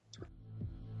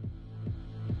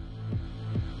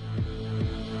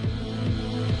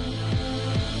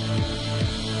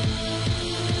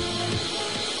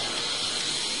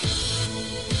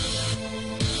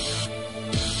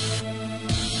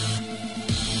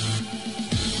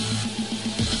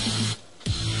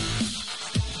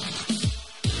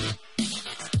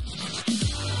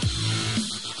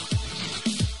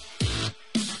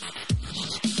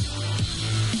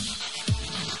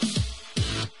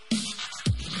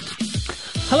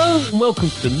Hello and welcome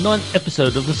to the 9th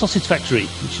episode of The Sausage Factory,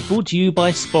 which is brought to you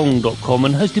by Spong.com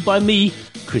and hosted by me,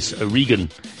 Chris O'Regan.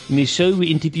 In this show, we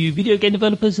interview video game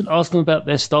developers and ask them about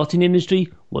their start in the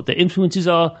industry, what their influences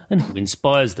are, and who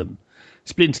inspires them.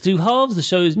 Split into two halves, the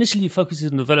show initially focuses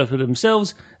on the developer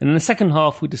themselves, and in the second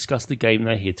half, we discuss the game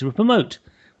they're here to promote,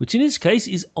 which in this case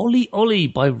is Ollie Ollie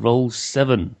by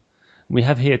Roll7. We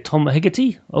have here Tom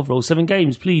Hegarty of Roll7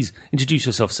 Games. Please introduce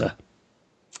yourself, sir.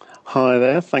 Hi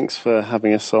there, thanks for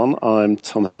having us on. I'm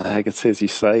Tom Hegarty, as you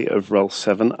say, of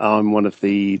Roll7. I'm one of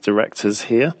the directors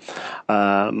here.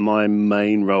 My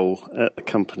main role at the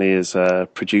company is a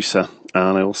producer,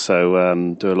 and I also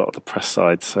do a lot of the press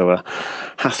side, so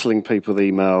hassling people with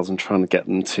emails and trying to get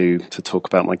them to talk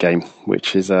about my game,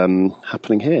 which is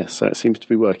happening here. So it seems to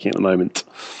be working at the moment.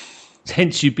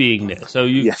 Hence you being there. So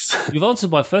you've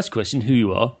answered my first question, who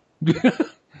you are.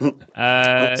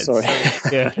 Sorry. So,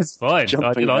 yeah, it's fine.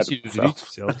 I did ask you to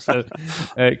introduce yourself, so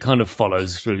it kind of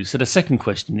follows through. So the second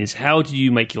question is, how do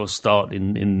you make your start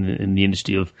in the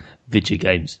industry of video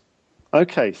games?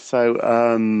 Okay, so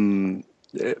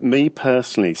me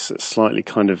personally, slightly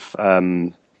kind of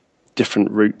different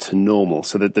route to normal.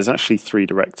 So there's actually three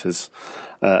directors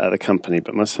at the company,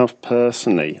 but myself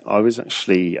personally, I was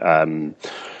actually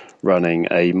running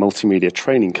a multimedia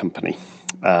training company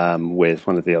with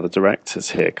one of the other directors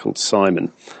here called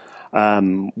Simon.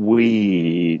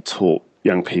 We taught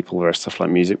young people various stuff like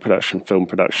music production, film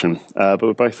production, but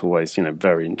we're both always,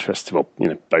 very interested,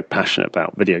 both passionate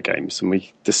about video games. And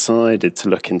we decided to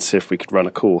look and see if we could run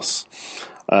a course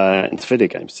into video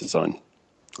games design.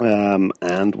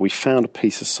 And we found a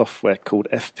piece of software called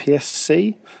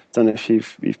FPSC. Don't know if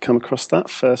you've come across that,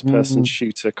 First Person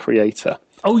Shooter Creator.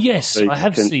 Oh, yes, so I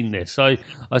have seen this. I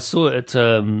saw it at,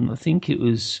 I think it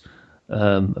was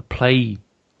a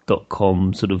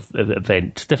play.com sort of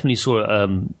event. Definitely saw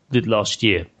it last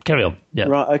year. Carry on. Yeah.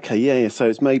 Right, okay, yeah. So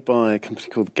it's made by a company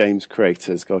called The Games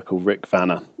Creators, a guy called Rick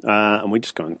Vanner. And we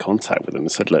just got in contact with them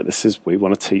and said, look, we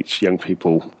want to teach young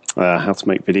people how to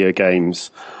make video games.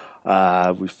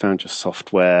 We found your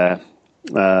software.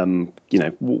 What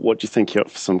do you think you're up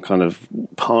for some kind of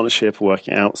partnership or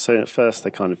working out? So at first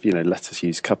they kind of, let us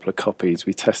use a couple of copies.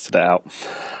 We tested it out,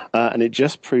 and it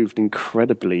just proved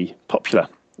incredibly popular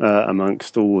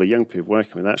amongst all the young people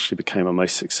working with. It actually became our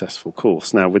most successful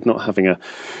course. Now, with not having a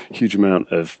huge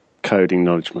amount of coding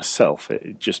knowledge myself,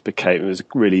 it was a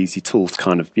really easy tool to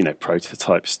kind of,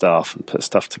 prototype stuff and put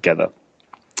stuff together.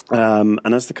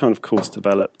 And as the kind of course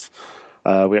developed,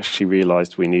 we actually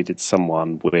realised we needed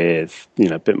someone with,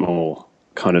 a bit more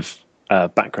kind of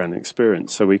background and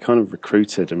experience. So we kind of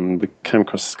recruited, and we came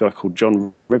across this guy called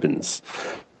John Ribbons,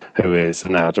 who is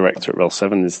now director at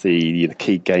Roll7, is the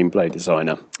key gameplay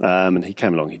designer. And he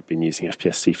came along, he'd been using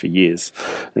FPSC for years,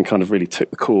 and kind of really took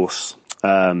the course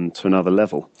to another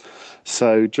level.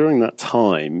 So during that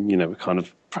time, we're kind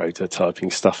of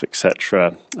prototyping stuff,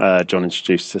 etc. John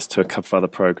introduced us to a couple of other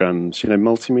programs,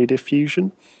 Multimedia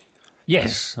Fusion.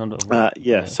 Yes. So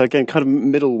again, kind of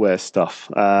middleware stuff,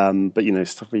 but,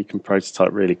 stuff where you can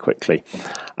prototype really quickly.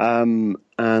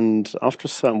 And after a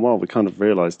certain while, we kind of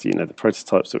realised, the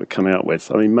prototypes that we're coming out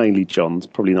with, I mean, mainly John's,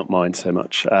 probably not mine so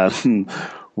much,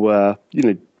 were,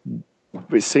 it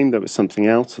seemed there was something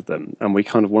out of them. And we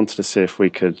kind of wanted to see if we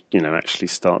could, actually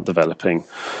start developing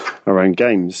our own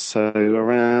games. So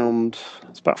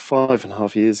it's about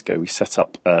 5.5 years ago, we set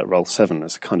up Roll7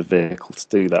 as a kind of vehicle to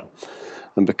do that.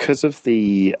 And because of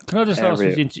the Can I just ask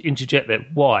you to interject there?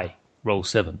 Why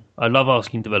Roll7? I love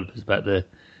asking developers about the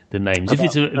names. If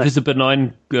it's a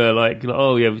benign,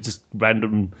 just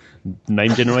random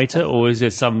name generator, or is there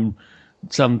some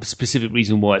specific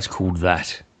reason why it's called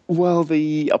that? Well,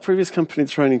 our previous company, the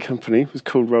training company, was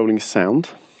called Rolling Sound.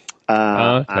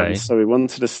 Okay. And so we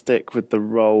wanted to stick with the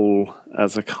roll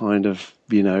as a kind of,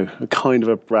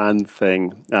 a brand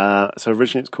thing. So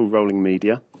originally it's called Rolling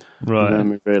Media. Right. And then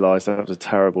we realised that was a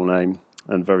terrible name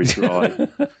and very dry.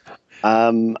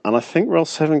 And I think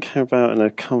Roll7 came about in a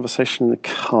conversation in the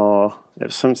car. It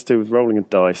was something to do with rolling a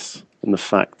dice and the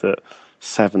fact that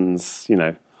sevens,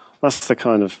 that's the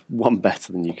kind of one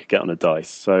better than you could get on a dice.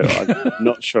 So I'm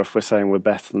not sure if we're saying we're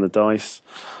better than the dice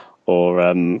or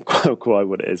quite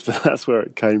what it is, but that's where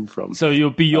it came from. So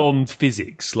you're beyond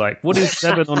physics. Like, what is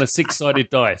 7 on a 6-sided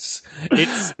dice?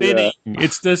 It's spinning. Yeah.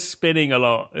 It's just spinning a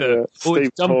lot. Yeah. Steve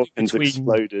Hawkins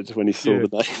exploded when he saw the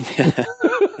name. Yeah.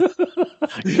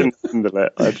 Couldn't handle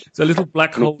it. It's a little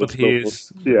black hole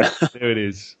appears. Yeah. There it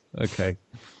is. Okay.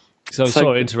 So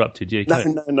sorry, I interrupted you.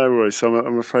 No worries. So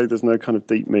I'm afraid there's no kind of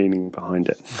deep meaning behind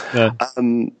it. No.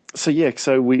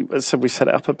 So we set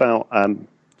it up about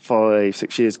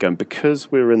 5-6 years ago, and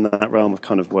because we were in that realm of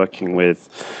kind of working with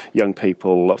young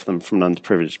people, a lot of them from an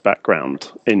underprivileged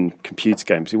background in computer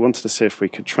games, we wanted to see if we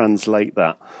could translate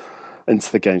that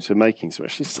into the games we're making. So we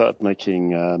actually started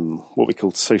making what we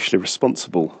called socially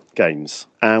responsible games.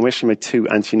 And we actually made 2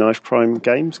 anti-knife crime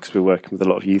games because we were working with a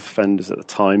lot of youth offenders at the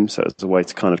time. So it was a way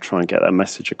to kind of try and get that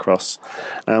message across.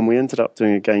 And we ended up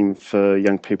doing a game for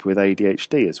young people with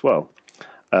ADHD as well,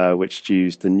 which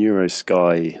used the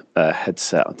NeuroSky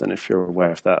headset. I don't know if you're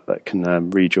aware of that. That can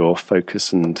read your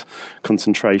focus and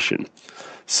concentration.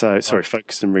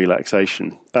 Focus and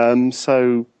relaxation.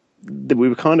 So we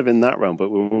were kind of in that realm,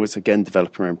 but we were always, again,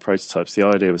 developing our own prototypes. The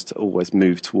idea was to always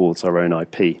move towards our own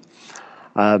IP.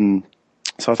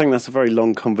 So I think that's a very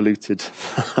long, convoluted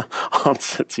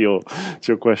answer to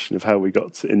your question of how we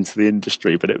got into the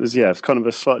industry. But it's kind of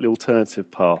a slightly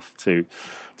alternative path to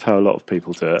how a lot of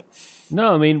people do it.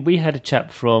 No, I mean, we had a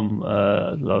chap from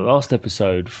the last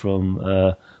episode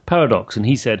from Paradox, and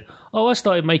he said, I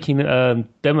started making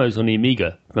demos on the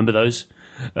Amiga. Remember those?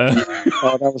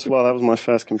 That was my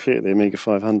first computer, the Amiga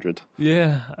 500.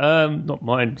 Yeah, not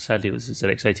mine. Sadly, it was a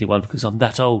ZX81 because I'm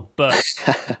that old. But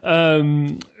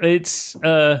it's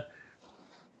that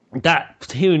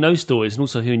hearing those stories and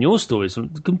also hearing your stories are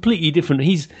completely different.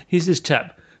 He's this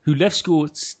chap who left school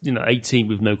at 18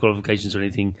 with no qualifications or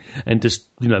anything, and just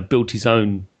built his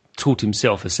own, taught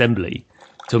himself assembly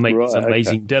to make some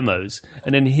amazing demos.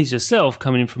 And then here's yourself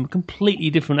coming in from a completely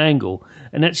different angle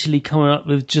and actually coming up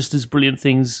with just as brilliant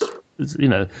things.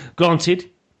 Granted,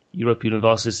 Europa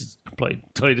Universalis is a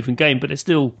totally different game, but it's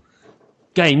still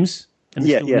games and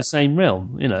it's still in the same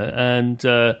realm, And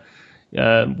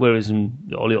whereas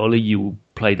in Ollie, you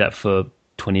played that for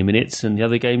 20 minutes, and the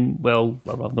other game, well,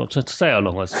 I'm not trying to say how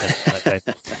long I spent on that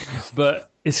game, but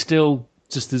it's still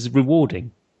just as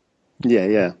rewarding.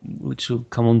 Yeah. Which we'll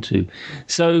come on to.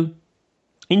 So,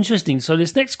 interesting. So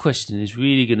this next question is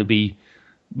really going to be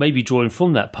maybe drawing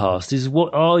from that past, is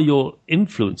what are your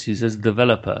influences as a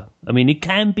developer? I mean, it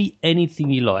can be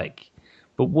anything you like,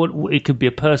 but it could be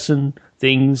a person,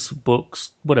 things,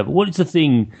 books, whatever. What is the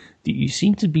thing that you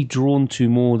seem to be drawn to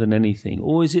more than anything?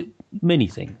 Or is it many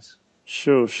things?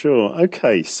 Sure.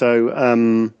 Okay, so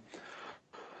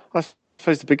I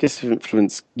suppose the biggest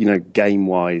influence,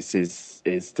 game-wise, is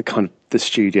the kind of the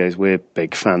studios we're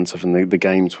big fans of and the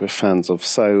games we're fans of.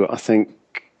 So I think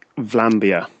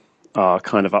Vlambia are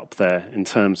kind of up there in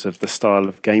terms of the style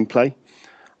of gameplay.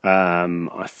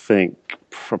 I think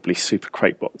probably Super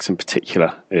Cratebox in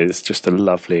particular is just a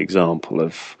lovely example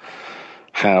of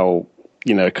how,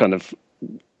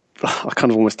 I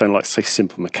kind of almost don't like to say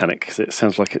simple mechanic because it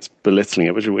sounds like it's belittling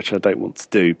it, which I don't want to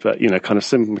do. But, kind of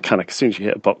simple mechanic, as soon as you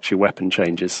hit a box, your weapon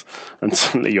changes and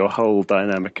suddenly your whole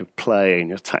dynamic of play and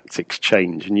your tactics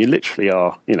change. And you literally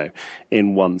are,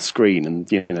 in one screen.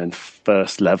 And, in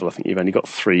first level, I think you've only got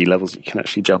 3 levels you can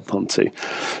actually jump onto.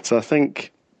 So I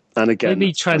think, and again...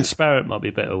 Maybe transparent might be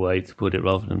a better way to put it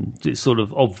rather than... It's sort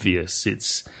of obvious.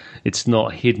 It's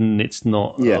not hidden. It's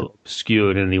not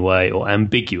obscure in any way or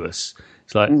ambiguous.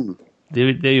 It's like,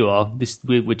 there you are.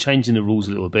 We're changing the rules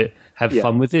a little bit. Have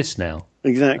fun with this now.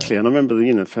 Exactly. And I remember,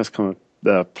 the first time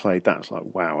I played that, I was like,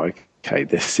 wow, okay,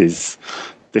 this is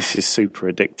super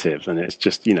addictive. And it's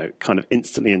just, kind of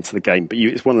instantly into the game. But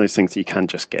it's one of those things that you can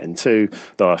just get into,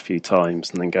 die a few times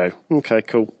and then go, okay,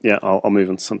 cool. Yeah, I'll move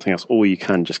on to something else. Or you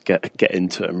can just get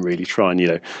into it and really try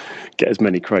and, get as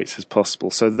many crates as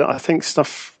possible. So I think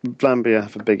Vlambia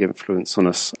have a big influence on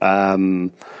us.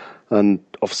 And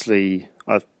obviously,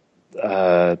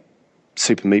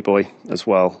 Super Meat Boy as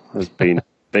well has been a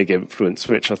big influence,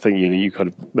 which I think you kind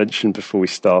of mentioned before we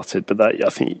started. But that I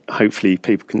think hopefully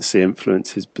people can see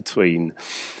influences between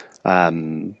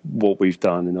what we've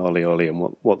done in Ollie Ollie and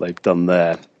what they've done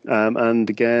there. And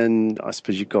again, I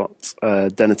suppose you've got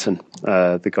Dennerton,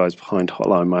 the guys behind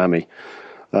Hotline Miami.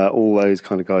 All those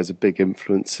kind of guys are big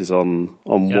influences on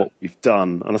what we've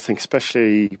done. And I think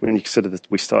especially when you consider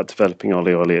that we started developing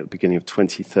Ollie Ollie at the beginning of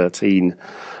 2013.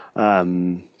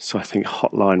 So I think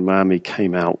Hotline Miami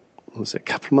came out, was it a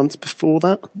couple of months before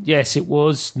that? Yes, it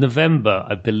was November,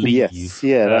 I believe. Yes,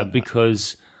 yeah.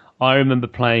 Because I remember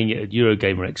playing it at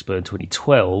Eurogamer Expo in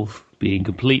 2012, being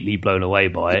completely blown away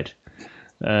by it.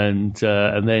 And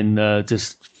then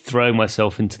just throwing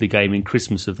myself into the game in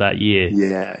Christmas of that year.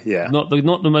 Yeah. Not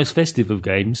the most festive of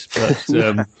games,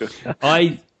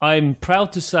 but I'm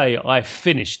proud to say I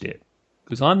finished it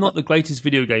because I'm not the greatest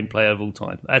video game player of all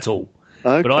time at all.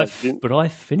 Okay. But I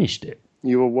finished it.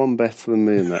 You were one better than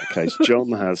me in that case.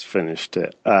 John has finished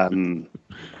it.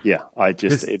 I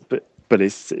just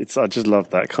it's I just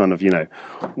love that kind of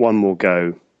one more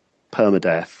go,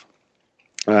 permadeath.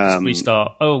 Just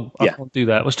restart. Oh, I Yeah. can't do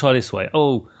that. Let's try this way.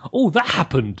 Oh, that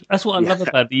happened. That's what I love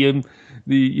about the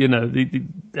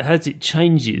as it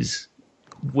changes.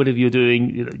 Whatever you're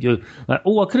doing, you're like,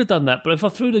 oh, I could have done that, but if I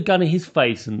threw the gun in his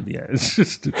face, and it's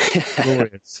just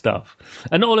glorious stuff.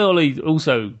 And Ollie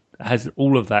also has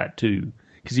all of that too,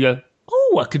 because you go,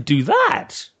 oh, I could do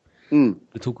that. We'll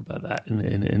talk about that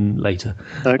in later.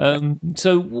 Okay.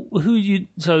 So who you?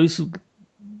 So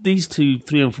these 2,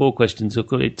 3, and 4 questions are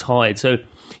got it tied. So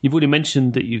you've already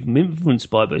mentioned that you've been influenced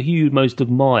by, but who you most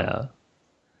admire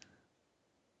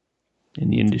in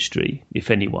the industry,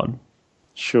 if anyone?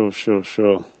 Sure.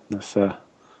 That's a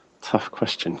tough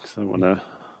question because I don't want to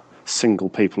single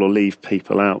people or leave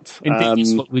people out.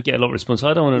 Indeed, we get a lot of response.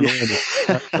 I don't want to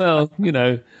annoy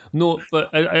them. Well,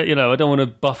 but I don't want to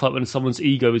buff up when someone's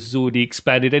ego is already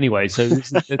expanded anyway. So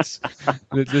let's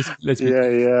be.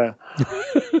 Yeah.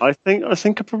 I think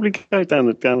I'd probably go down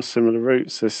a similar route.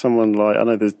 So someone like, I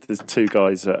know there's 2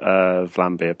 guys at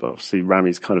Vlambeer, but obviously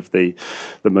Rami's kind of the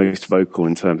most vocal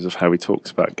in terms of how he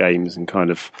talks about games and kind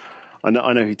of. I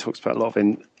know he talks about a lot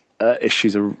of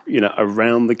issues,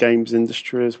 around the games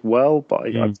industry as well. But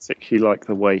I particularly like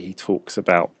the way he talks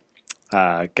about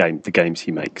the games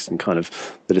he makes and kind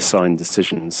of the design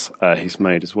decisions he's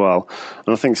made as well.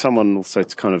 And I think someone also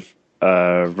to kind of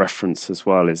reference as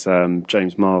well is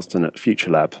James Marsden at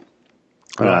Future Lab,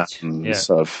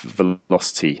 sort of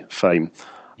Velocity fame.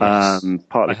 Yes.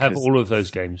 I have all of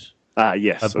those games.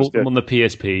 Yes, I bought them on the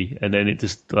PSP, and then it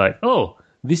just like, oh,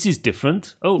 this is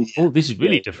different. Oh, this is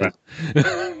really different.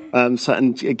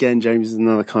 And again, James is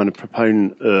another kind of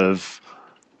proponent of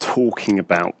talking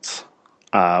about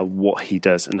what he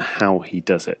does and how he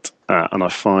does it. And I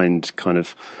find kind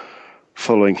of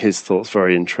following his thoughts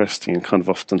very interesting and kind of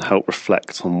often help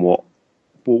reflect on what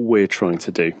we're trying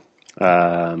to do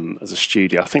as a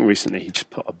studio. I think recently he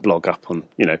just put a blog up on,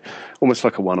 almost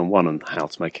like a one-on-one on how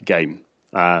to make a game.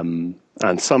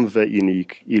 And some of it,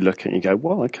 you look at and you go,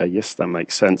 well, okay, yes, that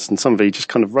makes sense. And some of it, he just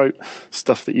kind of wrote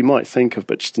stuff that you might think of,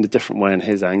 but just in a different way and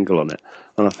his angle on it.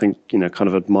 And I think, kind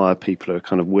of admire people who are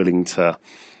kind of willing to,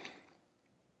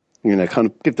 kind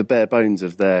of give the bare bones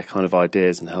of their kind of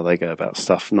ideas and how they go about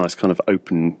stuff. Nice kind of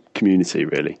open community,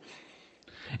 really.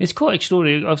 It's quite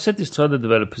extraordinary. I've said this to other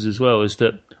developers as well, is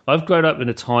that I've grown up in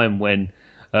a time when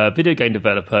video game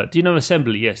developer, do you know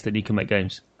assembly? Yes, then you can make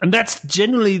games. And that's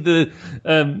generally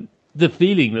the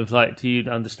feeling of like, do you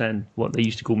understand what they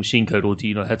used to call machine code, or do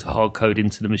you know how to hard code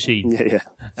into the machine? Yeah.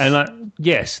 And like,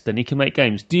 yes, then he can make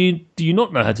games. Do you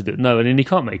not know how to do it? No, and then he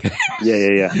can't make games.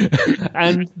 Yeah.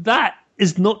 And that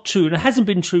is not true, and it hasn't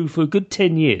been true for a good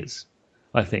 10 years,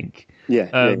 I think.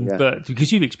 Yeah. But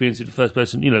because you've experienced it the first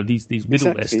person, these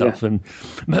middleware stuff, and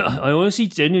I honestly,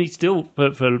 genuinely, still for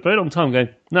a very long time going,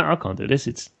 no, I can't do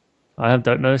this. I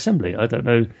don't know assembly. I don't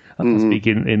know. I can't speak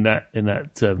in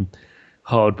that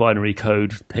hard binary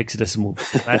code hexadecimal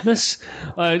madness.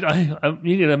 I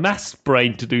need a maths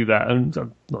brain to do that, and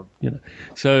I'm not,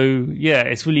 So yeah,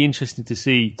 it's really interesting to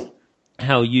see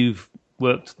how you've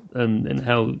worked and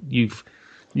how you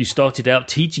started out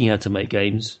teaching how to make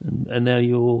games, and now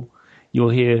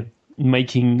you're here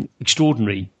making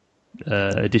extraordinary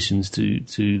additions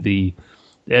to the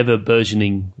ever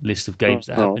burgeoning list of games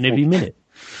that happen every minute.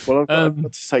 Well, I've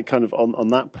got to say, kind of on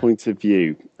that point of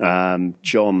view,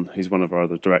 John, who's one of our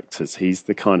other directors, he's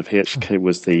the kind of, he actually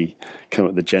was the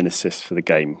genesis for the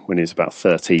game when he was about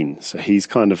 13. So he's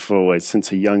kind of always,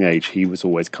 since a young age, he was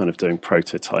always kind of doing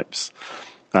prototypes.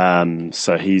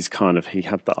 So he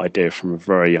had that idea from a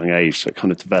very young age, so it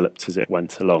kind of developed as it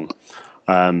went along.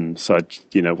 So I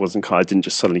didn't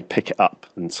just suddenly pick it up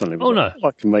and suddenly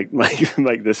I can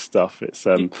make this stuff. It's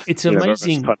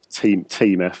amazing kind of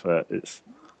team effort.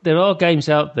 There are games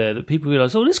out there that people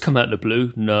realise, this come out of the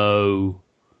blue. No.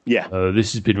 Yeah.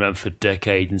 This has been around for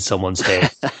decades in someone's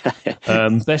head.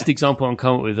 Best example I can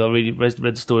come up with, I read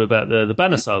the story about the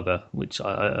Banner Saga, which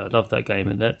I love that game,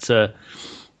 and that's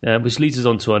which leads us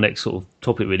on to our next sort of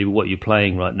topic, really, what you're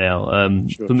playing right now.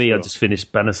 For me, I just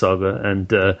finished Banner Saga, and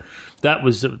that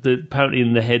was apparently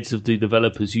in the heads of the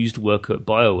developers who used to work at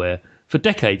BioWare for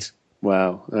decades.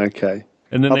 Wow, okay.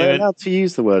 And then are they allowed to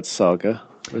use the word saga?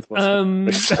 Well, I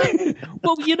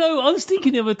was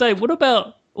thinking the other day, what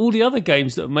about all the other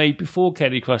games that were made before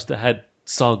Candy Crush that had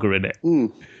saga in it?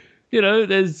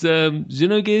 There's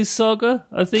Xenogears Saga,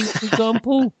 I think, for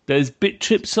example. There's Bit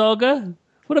Trip Saga.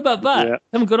 What about that? Yeah.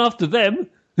 Haven't gone after them.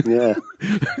 Yeah.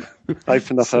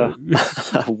 Open up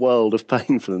a world of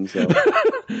pain for themselves.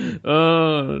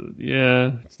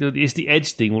 Yeah. It's the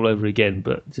Edge thing all over again,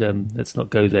 but let's not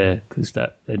go there because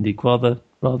that ended rather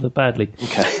rather badly.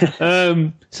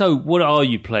 Okay. So what are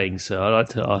you playing, sir? I like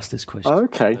to ask this question.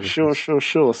 Okay, sure.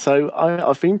 So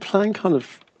I've been playing kind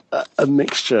of a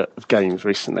mixture of games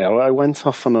recently. I went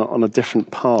off on a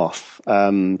different path.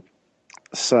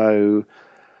 So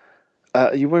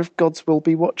are you aware of Gods Will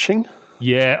Be Watching?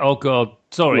 Yeah. Oh God.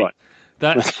 Sorry. Right.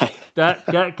 Okay.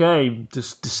 That game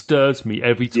just disturbs me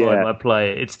every time Yeah. I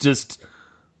play it. It's just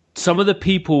some of the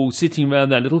people sitting around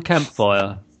that little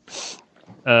campfire.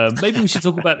 Maybe we should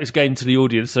talk about this game to the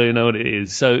audience so you know what it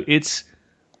is. So it's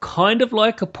kind of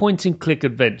like a point and click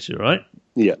adventure, right?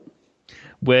 Yeah.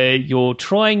 Where you're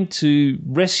trying to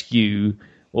rescue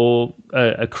or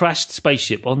a crashed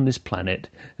spaceship on this planet,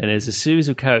 and there's a series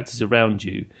of characters around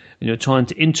you, and you're trying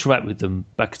to interact with them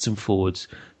backwards and forwards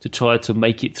to try to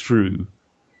make it through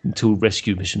until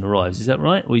rescue mission arrives. Is that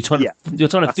right? Or you're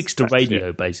trying to fix the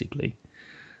radio, basically.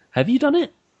 Have you done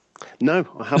it? No,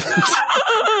 I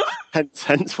haven't.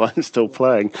 Hence why I'm still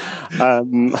playing.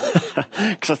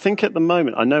 Because I think at the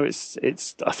moment, I know it's.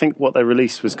 I think what they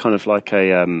released was kind of like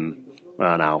an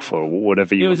alpha or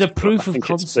whatever you. It was a proof of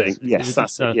concept. Yes,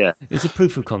 that's it. Yeah, it's a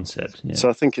proof of concept. Yeah. So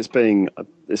I think it's being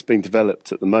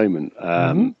developed at the moment.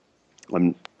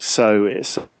 So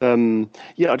it's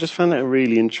I just found it a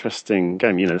really interesting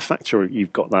game. You know, the fact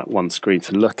you've got that one screen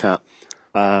to look at.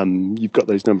 You've got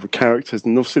those number of characters,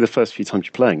 and obviously the first few times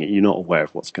you're playing it, you're not aware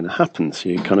of what's going to happen. So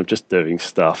you're kind of just doing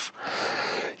stuff.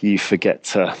 You forget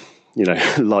to,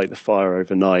 light the fire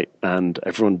overnight, and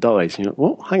everyone dies. You're like,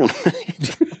 what? Hang on a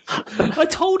minute. I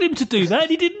told him to do that, and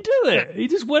he didn't do it. He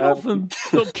just went off and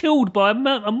got killed by a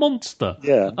monster.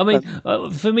 Yeah. I mean,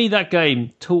 for me, that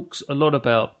game talks a lot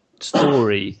about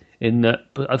story. In that,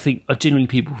 but I think generally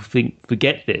people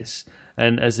forget this.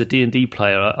 And as a D&D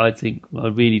player, I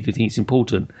really do think it's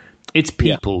important. It's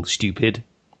people, stupid.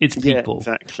 It's people.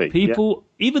 Yeah, exactly. People,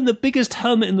 even the biggest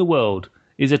hermit in the world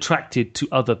is attracted to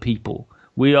other people.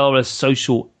 We are a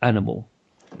social animal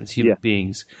as human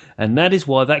beings. And that is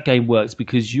why that game works,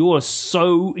 because you are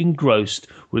so engrossed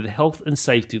with the health and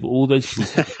safety of all those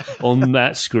people on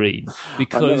that screen.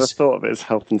 Because I never thought of it as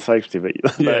health and safety, but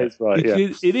that is right.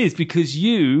 It is, because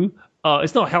you...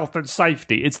 it's not health and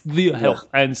safety. It's the health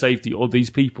and safety of these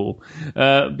people,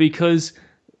 because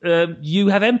you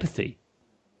have empathy.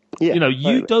 Yeah,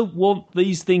 you don't want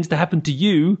these things to happen to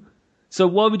you, so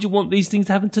why would you want these things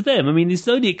to happen to them? I mean,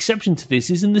 the only exception to this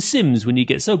is in The Sims, when you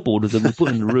get so bored of them and put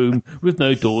them in a room with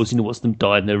no doors, watch them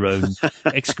die in their own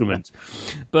excrement.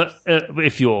 But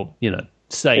if you're,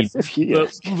 sane.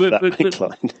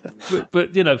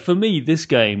 But for me, this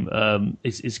game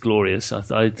is glorious.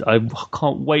 I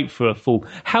can't wait for a full.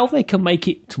 How they can make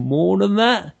it more than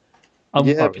that?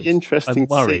 It'd be interesting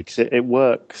to see, 'cause it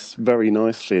works very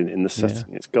nicely in the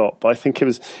setting it's got. But I think it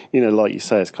was, like you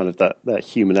say, it's kind of that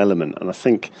human element. And I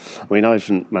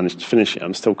haven't managed to finish it.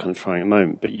 I'm still kind of trying at the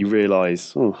moment. But you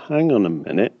realise, hang on a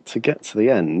minute, to get to the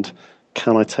end,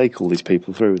 can I take all these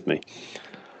people through with me?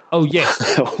 Oh,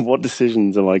 yes. What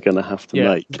decisions am I going to have to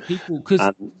make?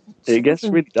 And it gets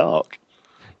really dark.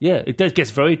 Yeah, it does.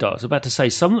 Gets very dark. I was about to say,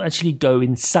 some actually go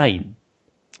insane.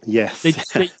 Yes.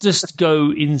 They just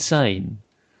go insane.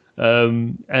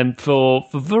 And for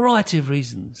a variety of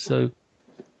reasons. So,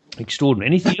 extraordinary.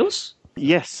 Anything else?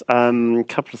 Yes, a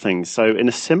couple of things. So, in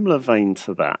a similar vein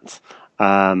to that,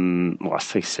 I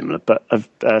say similar, but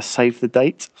Save the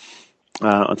Date.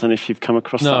 I don't know if you've come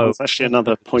across that. It's actually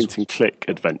another point-and-click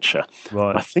adventure.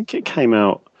 Right. I think it came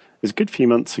out, it was a good few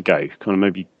months ago, kind of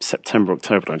maybe September,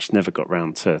 October. I just never got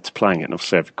around to playing it. And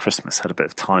obviously over Christmas, had a bit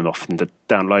of time off and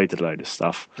downloaded a load of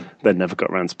stuff. Then never got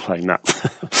around to playing that.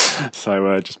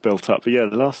 So just built up. But yeah,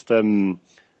 the last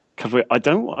couple of, I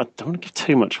don't want to give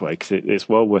too much away, because it's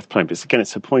well worth playing. But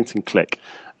it's a point-and-click.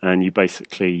 And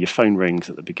your phone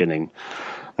rings at the beginning.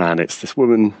 And it's this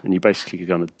woman, and you basically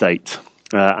go on a date.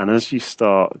 And as you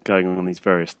start going on these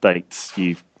various dates,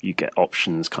 you get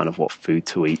options, kind of what food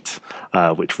to eat,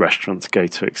 which restaurants to go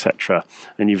to, etc.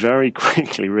 And you very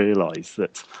quickly realise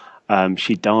that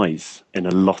she dies in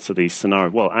a lot of these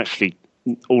scenarios. Well, actually,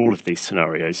 all of these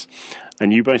scenarios.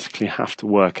 And you basically have to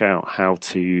work out how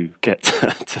to get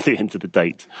to the end of the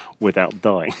date without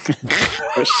dying.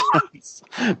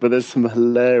 But there's some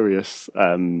hilarious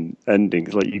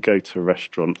endings. Like, you go to a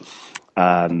restaurant,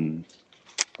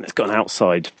 it's got an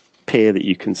outside pier that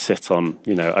you can sit on,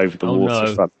 over the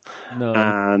waterfront. No.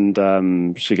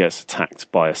 And she gets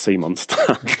attacked by a sea monster.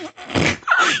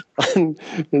 and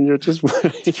you're just...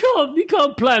 You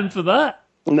can't plan for that.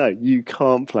 No, you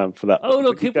can't plan for that. Oh,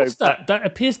 look, what's that? That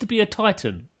appears to be a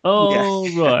Titan. Oh,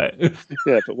 right.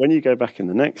 Yeah, but when you go back in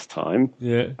the next time,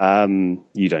 you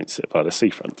don't sit by the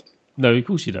seafront. No, of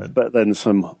course you don't. But then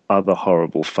some other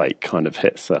horrible fate kind of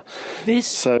hits her. This,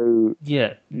 So,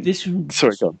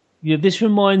 sorry, go on. this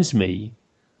reminds me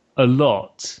a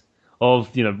lot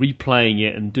of replaying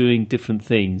it and doing different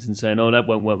things and saying, "Oh, that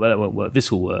won't work. That won't work.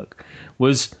 This will work."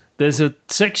 There's a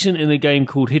section in the game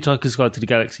called Hitchhiker's Guide to the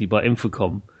Galaxy by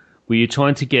Infocom where you're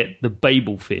trying to get the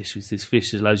Babel fish, which is this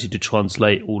fish that allows you to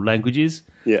translate all languages.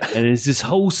 Yeah. And there's this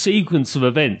whole sequence of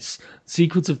events,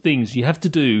 sequence of things you have to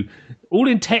do, all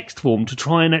in text form to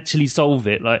try and actually solve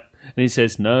it. And he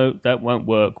says, "No, that won't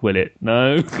work, will it?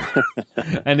 No."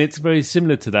 And it's very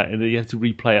similar to that, in that you have to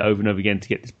replay it over and over again to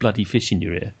get this bloody fish in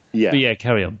your ear. Yeah. But yeah,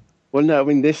 carry on. Well, no, I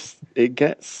mean, it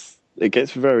gets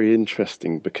very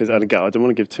interesting because, and again, I don't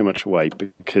want to give too much away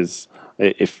because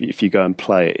if you go and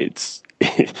play it, it's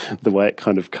the way it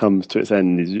kind of comes to its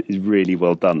end is really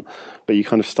well done. But you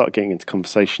kind of start getting into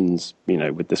conversations,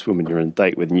 with this woman you're on a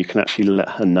date with, and you can actually let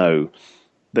her know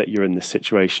that you're in this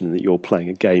situation and that you're playing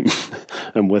a game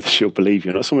and whether she'll believe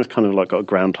you. And it's almost kind of like got a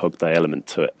Groundhog Day element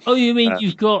to it. Oh, you mean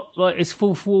you've got, it's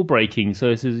fourth wall breaking, so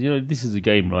it says, this is a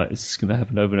game, right? It's just going to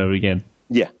happen over and over again.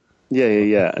 Yeah.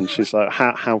 And she's like,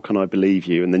 how can I believe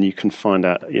you? And then you can find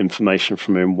out information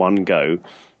from her in one go.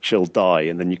 She'll die,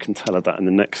 and then you can tell her that in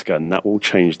the next go, and that will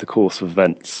change the course of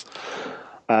events.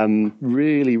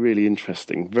 Really, really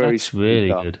interesting. That's really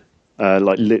good.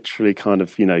 Literally kind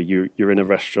of, you're in a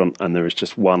restaurant and there is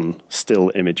just one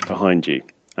still image behind you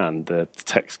and the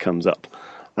text comes up.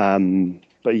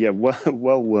 But yeah,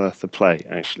 well worth the play,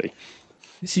 actually.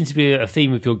 It seems to be a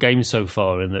theme of your game so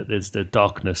far, in that there's the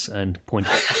darkness and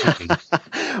pointing.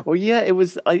 Well, yeah, it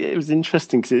was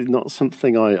interesting because it's not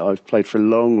something I've played for a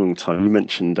long, long time. You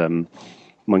mentioned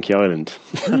Monkey Island,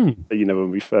 when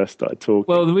we first started talking.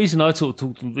 Well, the reason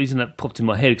the reason that popped in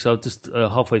my head, because I was just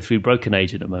halfway through Broken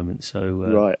Age at the moment. So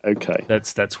right, okay,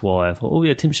 that's why I thought, oh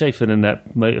yeah, Tim Schafer, and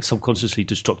that may have subconsciously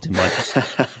just dropped in my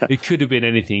head. It could have been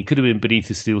anything. It could have been Beneath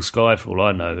the Steel Sky, for all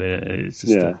I know. It's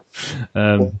just,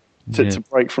 to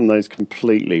break from those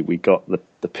completely, we got the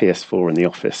PS4 in the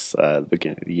office at the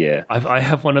beginning of the year. I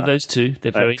have one of those too.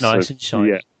 They're very nice and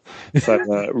shiny. Yeah. So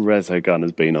Resogun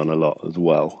has been on a lot as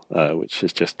well, which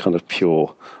is just kind of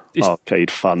pure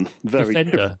arcade fun. Very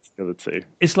Defender. different to the other two.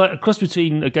 It's like a cross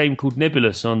between a game called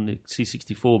Nebulous on the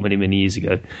C64 many, many years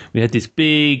ago. We had this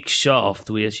big shaft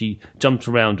we actually jumped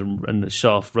around and the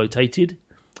shaft rotated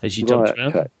as you jumped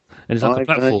around. Okay. And it's like a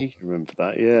platform. I remember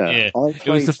that, yeah. I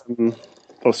played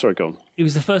Oh, sorry, go on. It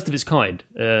was the first of its kind.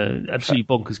 Absolutely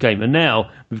bonkers game. And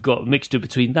now we've got a mixture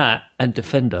between that and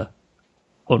Defender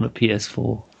on a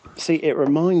PS4. See, it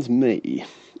reminds me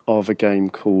of a game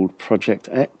called Project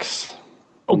X.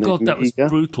 Oh, God, that was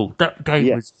brutal. That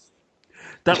game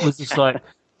was just like,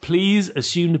 please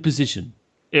assume the position.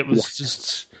 It was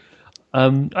just...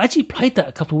 I actually played that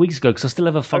a couple of weeks ago because I still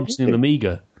have a functioning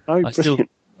Amiga.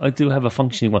 I do have a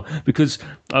functioning one because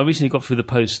I recently got through the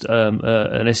post an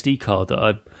SD card that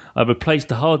I replaced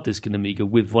the hard disk in Amiga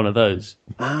with one of those.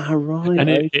 Ah, right.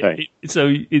 And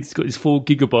so it's got this 4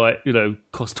 gigabyte,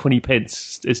 cost 20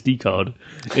 pence SD card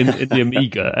in the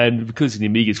Amiga, and because the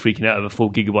Amiga's freaking out over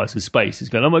 4 gigabytes of space, it's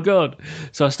going, oh my god!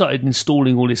 So I started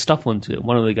installing all this stuff onto it.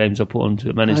 One of the games I put onto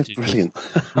it managed to. Brilliant.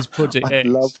 Was Project X. I'd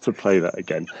love to play that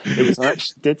again. I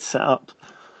actually did set up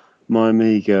my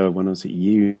Amiga when I was at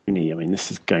uni. I mean,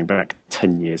 this is going back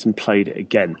 10 years, and played it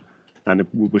again, and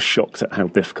was shocked at how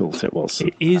difficult it was.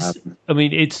 It is.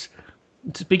 It's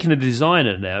speaking of the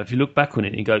designer now. If you look back on it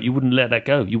and you go, you wouldn't let that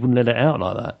go. You wouldn't let it out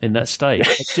like that in that state.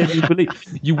 I genuinely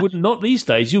believe you wouldn't. Not these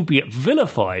days. You'll be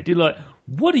vilified. You're like,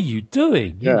 what are you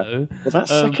doing? You know.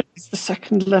 Well, it's the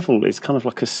second level. It's kind of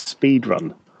like a speed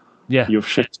run. Yeah, you're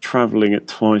just travelling at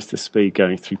twice the speed,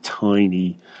 going through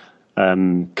tiny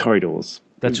corridors.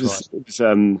 That's right. It was,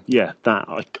 that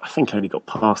I think I only got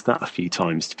past that a few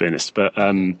times, to be honest. But I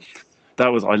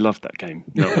loved that game.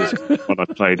 That was what I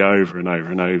played over and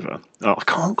over and over. I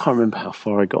can't remember how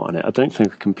far I got on it. I don't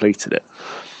think I completed it.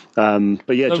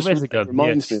 But yeah, it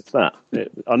reminds me of that.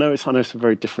 I know it's a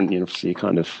very different, obviously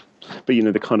kind of, but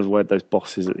the kind of where those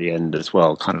bosses at the end as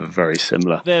well, kind of very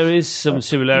similar. There is some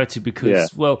similarity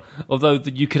because, although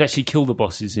you could actually kill the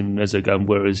bosses in Resogun,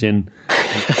 whereas in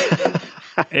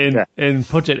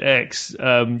Project X,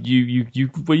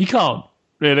 you can't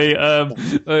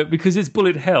really because it's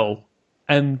bullet hell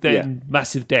and then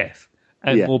massive death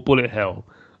and more bullet hell.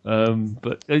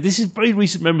 But this is very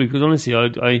recent memory because honestly,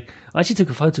 I actually took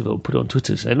a photo of it and put it on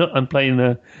Twitter saying, look, I'm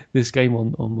playing this game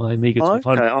on my Amiga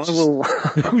 1200. Okay, I will.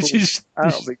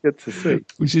 That'll be good to see.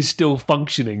 Which is still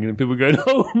functioning, and people are going,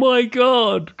 oh my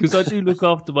god! Because I do look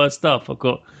after my stuff. I've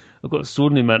got I've got an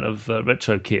extraordinary amount of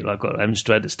retro kit. Like I've got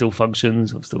Amstrad that still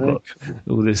functions. I've still got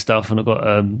all this stuff, and I've got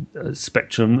a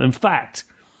Spectrum. In fact,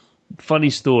 funny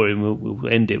story, and we'll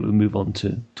end it. We'll move on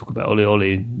to talk about Ollie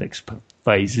Ollie next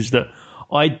phase. Is that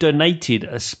I donated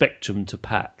a Spectrum to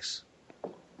PAX.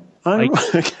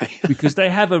 Okay. Because they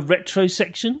have a retro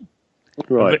section,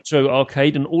 right? A retro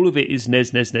arcade, and all of it is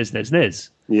NES, NES, NES, NES,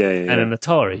 NES, and an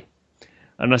Atari.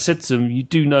 And I said to them, "You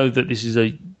do know that this is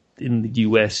in the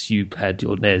US you had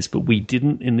your NES, but we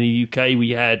didn't. In the UK we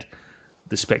had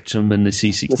the Spectrum and the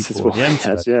C64 and the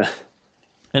Amstrad." Yeah.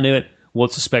 And they went,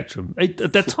 "What's a Spectrum?"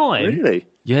 At that time, really?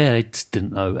 Yeah, I just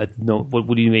didn't know.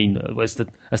 What do you mean?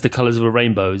 That's the colours of a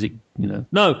rainbow? Is it?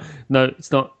 No,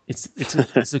 it's not.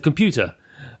 It's a computer.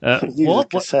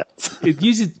 What? It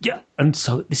uses, yeah. And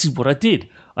so this is what I did.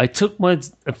 I took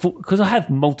because I have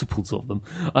multiples of them.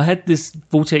 I had this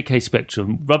 48K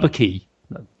Spectrum, rubber key,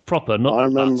 proper, not. I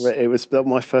remember it was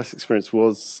my first experience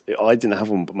was I didn't have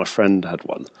one, but my friend had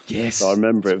one. Yes, so I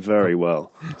remember it very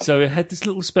well. So I had this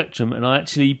little Spectrum, and I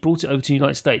actually brought it over to the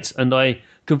United States, and I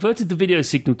converted the video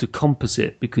signal to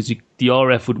composite because the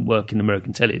RF wouldn't work in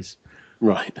American tellies.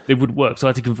 Right. It would work, so I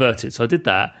had to convert it. So I did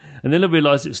that, and then I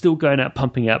realised it was still going out,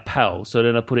 pumping out PAL. So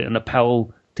then I put it in a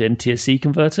PAL to NTSC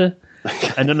converter,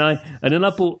 and then I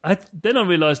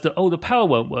realised that the power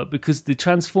won't work because the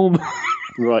transformer.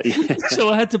 Right. Yeah. So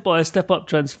I had to buy a step-up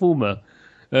transformer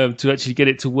to actually get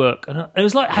it to work, and it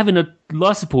was like having a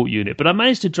life support unit. But I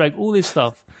managed to drag all this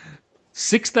stuff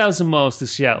 6,000 miles to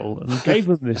Seattle, and I gave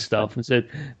them this stuff and said,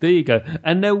 "There you go."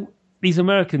 And these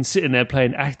Americans sitting there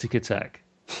playing Attic Attack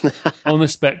on the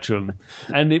Spectrum,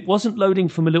 and it wasn't loading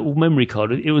from a little memory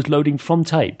card; it was loading from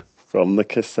tape. From the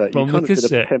cassette. You kind of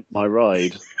did a Pimp My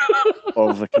Ride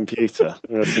of a computer.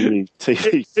 There's a new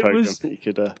TV program that you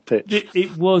could pitch.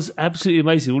 It was absolutely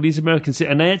amazing. All these Americans,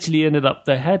 and they actually ended up.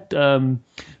 They had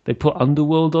they put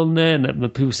Underworld on there,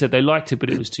 and people said they liked it, but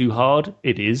it was too hard.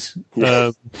 It is.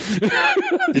 Yes.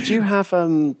 Did you have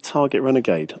Target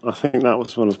Renegade? I think that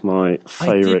was one of my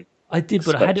favourite. I did,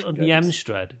 but I had it on the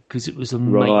Amstrad because it was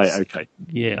amazing. Right, okay.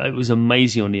 Yeah, it was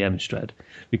amazing on the Amstrad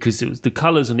because the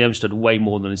colours on the Amstrad were way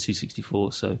more than the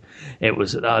C64. So it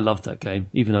was. I loved that game,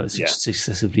 even though it's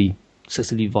excessively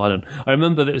violent. I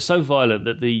remember that it was so violent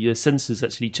that the sensors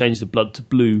actually changed the blood to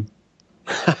blue.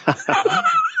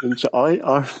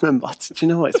 I remember. Do you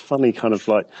know what? It's funny, kind of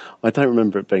like I don't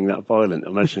remember it being that violent.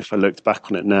 Imagine if I looked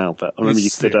back on it now. But I remember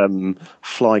you could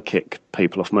fly kick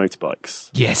people off motorbikes.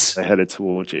 Yes, they headed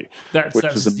towards you, which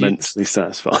was immensely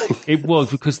satisfying. It was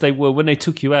because when they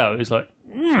took you out, it was like.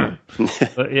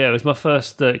 But yeah, it was my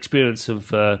first experience of.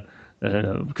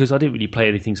 Because I didn't really play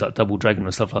anything like Double Dragon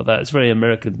and stuff like that. It's a very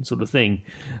American sort of thing,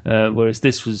 whereas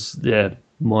this was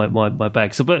my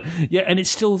bag. So, but yeah, and it's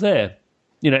still there.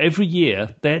 Every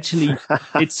year they actually,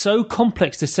 it's so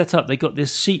complex to set up. They got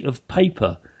this sheet of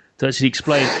paper to actually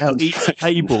explain how each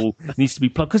cable needs to be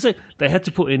plugged. Because they had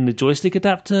to put in the joystick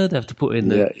adapter, they have to put in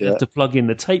they have to plug in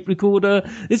the tape recorder.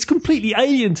 It's completely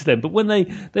alien to them. But when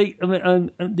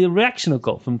and the reaction I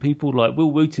got from people like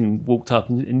Will Wooten walked up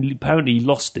and apparently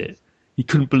lost it. He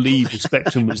couldn't believe the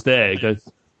Spectrum was there. He goes,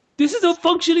 "This is a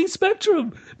functioning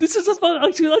Spectrum. This is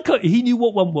He knew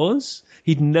what one was.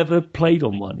 He'd never played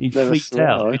on one. He freaked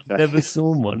out. Okay. He'd never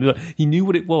seen one. He knew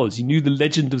what it was. He knew the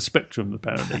legend of Spectrum,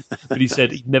 apparently. But he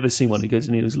said he'd never seen one. He goes,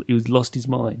 and he was lost his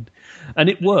mind. And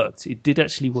it worked. It did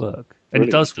actually work. And Brilliant.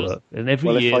 It does work. And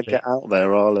every year... if I get out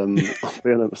there, I'll be on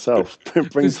it myself.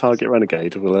 Bring Target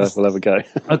Renegade. We'll have a go.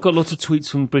 I've got lots of tweets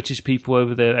from British people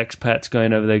over there, expats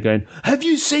going over there going, "Have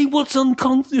you seen what's on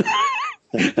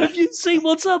Have you seen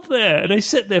what's up there?" And they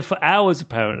sit there for hours,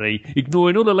 apparently,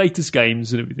 ignoring all the latest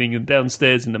games and everything, and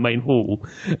downstairs in the main hall,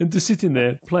 and just sitting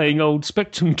there playing old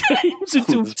Spectrum games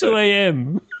until 2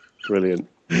 a.m. Brilliant.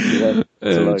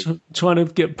 Trying to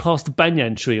get past the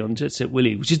banyan tree on Jet Set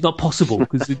Willy, which is not possible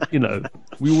because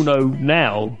we all know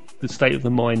now the state of the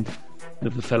mind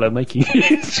of the fellow making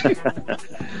it.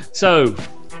 So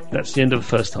that's the end of the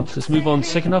first half. Let's move on to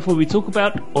the second half where we talk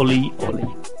about Ollie Ollie.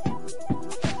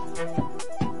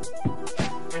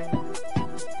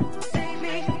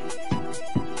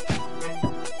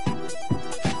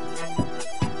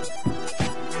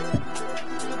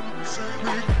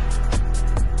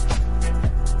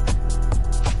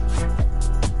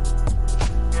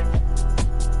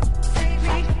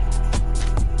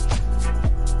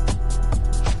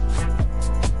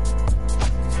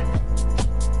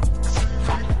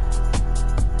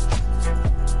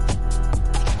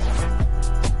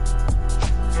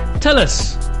 Tell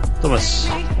us, Thomas,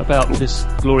 about this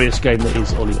glorious game that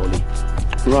is Ollie Ollie.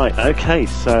 Right, okay,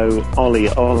 so Ollie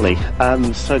Ollie.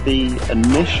 So the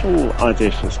initial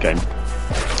idea for this game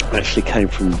actually came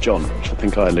from John, which I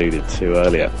think I alluded to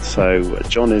earlier. So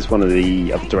John is one of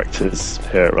the other directors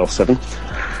here at Roll7.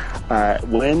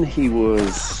 When he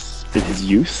was in his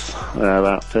youth,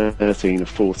 about 13 or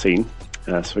 14,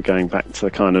 so we're going back to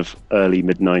the kind of early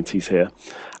mid-90s here,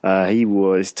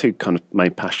 his two kind of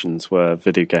main passions were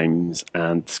video games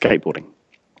and skateboarding.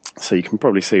 So you can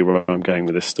probably see where I'm going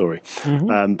with this story.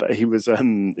 Mm-hmm. But he was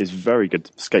is very good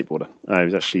skateboarder. He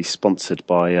was actually sponsored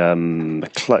by a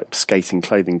skating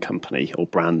clothing company, or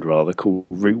brand rather, called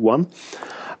Roll7.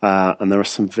 And there are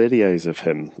some videos of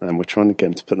him, and we're trying to get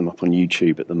him to put them up on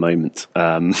YouTube at the moment,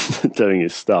 doing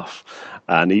his stuff.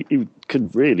 And he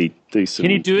could really do some...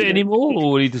 Can he do it anymore,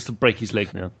 or will he just break his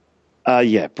leg now?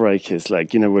 Yeah, break his leg.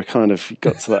 We're kind of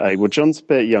got to that age. Well, John's a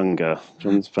bit younger.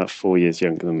 John's about 4 years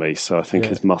younger than me, so I think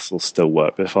his muscles still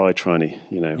work. But if I try and,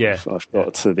 I've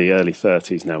got to the early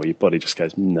 30s now where your body just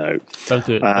goes, no. Don't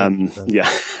do it.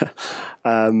 Yeah.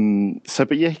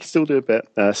 But he can still do a bit.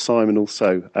 Simon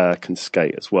also can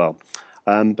skate as well.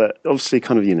 But obviously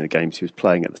kind of, the games he was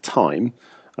playing at the time,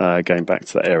 going back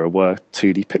to that era, were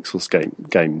 2D pixels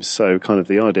games. So kind of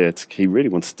the idea, he really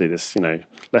wanted to do this,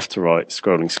 left to right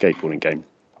scrolling skateboarding game.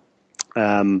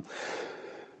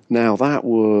 Now that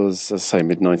was, as I say,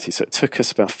 mid-90s. So it took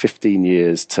us about 15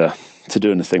 years to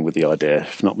do anything with the idea,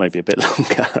 if not maybe a bit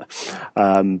longer.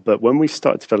 But when we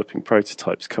started developing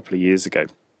prototypes a couple of years ago,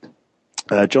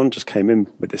 John just came in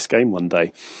with this game one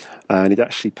day, and he'd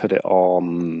actually put it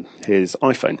on his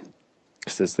iPhone.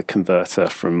 Because there's the converter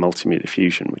from Multimedia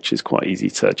Fusion, which is quite easy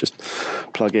to just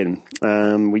plug in.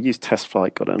 We used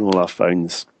TestFlight, got it on all our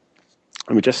phones,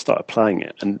 and we just started playing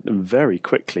it, and very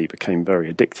quickly became very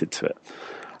addicted to it.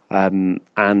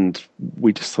 And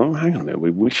we just thought, hang on a minute,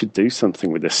 we should do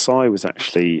something with this. Si was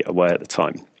actually away at the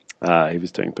time. He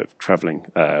was doing a bit of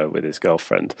travelling with his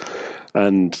girlfriend,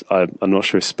 and I'm not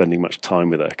sure he was spending much time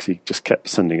with her because he just kept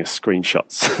sending us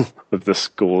screenshots of the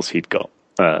scores he'd got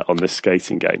on this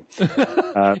skating game.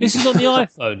 This is on the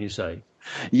iPhone, you say?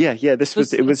 Yeah.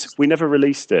 We never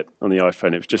released it on the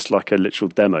iPhone. It was just like a literal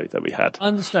demo that we had. I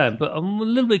understand, but I'm a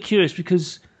little bit curious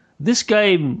because this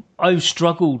game, I've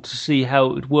struggled to see how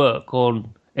it would work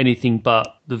on anything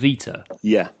but the Vita.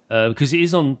 Yeah. Because it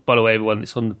is on, by the way, everyone,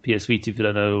 it's on the PS Vita if you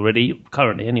don't know already,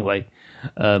 currently anyway,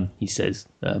 he says,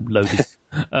 loaded.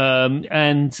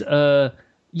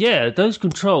 Those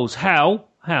controls, how?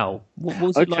 What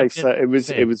was it like? Okay, so it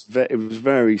was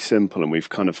very simple, and we've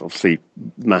kind of obviously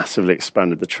massively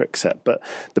expanded the trick set. But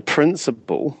the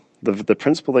principle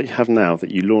that you have now,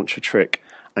 that you launch a trick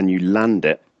and you land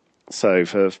it. So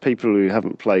for people who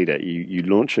haven't played it, you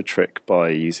launch a trick by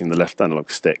using the left analog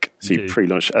stick. So you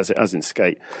pre-launch as in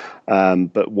Skate.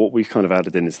 But what we've kind of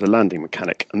added in is the landing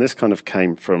mechanic. And this kind of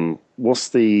came from,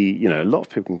 a lot of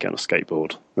people can get on a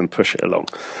skateboard and push it along.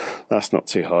 That's not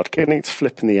too hard. Getting it to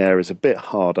flip in the air is a bit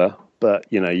harder, but,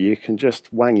 you can just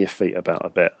wang your feet about a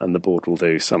bit and the board will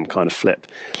do some kind of flip.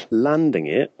 Landing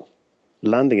it,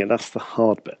 that's the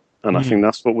hard bit. And I think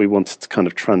that's what we wanted to kind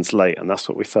of translate, and that's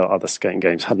what we felt other skating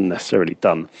games hadn't necessarily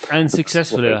done. And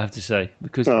successfully, I have to say,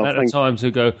 because at times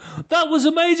we go, that was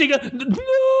amazing. No!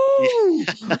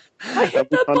 I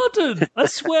hit that button. I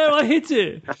swear I hit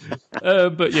it.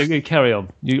 But yeah, carry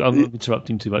on. I'm not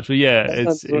interrupting too much. But yeah,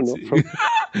 it's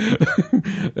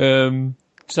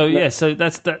so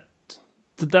that's that.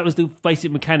 That was the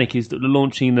basic mechanic, is that the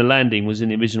launching and the landing was in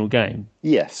the original game.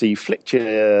 Yeah, so you flicked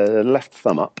your left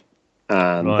thumb up,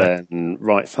 and then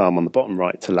right thumb on the bottom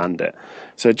right to land it.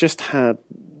 So it just had,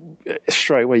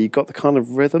 straight away, you got the kind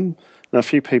of rhythm. Now, a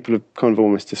few people have kind of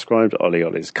almost described Ollie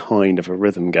Ollie as kind of a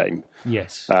rhythm game.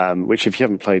 Yes. Which, if you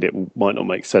haven't played it, might not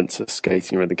make sense as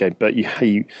skating or the game. But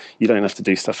you don't have to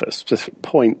do stuff at a specific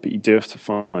point, but you do have to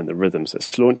find the rhythms.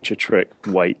 It's launch a trick,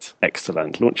 wait, X to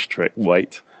land. Launch a trick,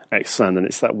 wait, X to land. And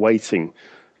it's that waiting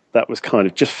that was kind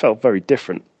of just felt very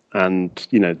different. And,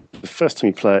 the first time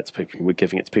you play it to people, we're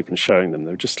giving it to people and showing them,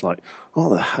 they're just like, oh,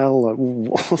 the hell, like,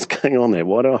 what's going on here?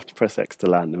 Why do I have to press X to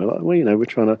land? And we're like, well, we're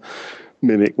trying to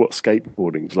mimic what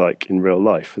skateboarding's like in real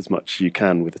life as much as you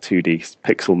can with a 2D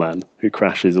pixel man who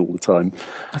crashes all the time.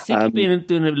 I think you're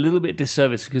doing a little bit of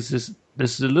disservice, because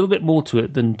there's a little bit more to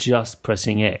it than just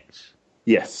pressing X.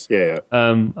 Yes, yeah.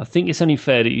 I think it's only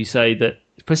fair that you say that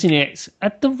pressing X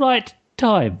at the right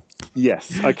time.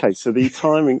 Yes. Okay. So the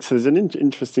timing. So there's an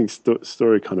interesting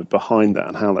story kind of behind that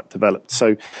and how that developed.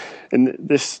 So in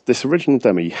this original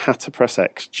demo, you had to press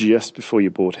X just before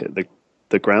your board hit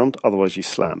the ground, otherwise you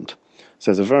slammed. So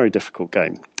it's a very difficult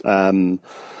game. But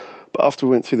after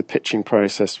we went through the pitching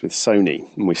process with Sony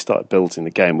and we started building the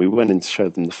game, we went in to show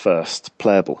them the first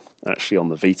playable actually on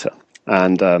the Vita,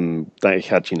 and they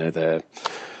had their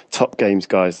top games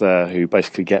guys there who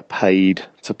basically get paid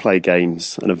to play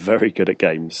games and are very good at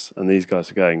games. And these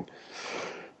guys are going,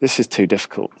 this is too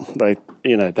difficult.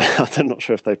 I'm not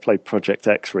sure if they played Project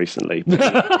X recently,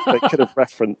 but they could have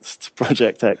referenced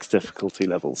Project X difficulty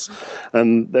levels.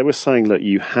 And they were saying, look,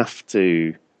 you have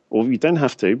to, or you don't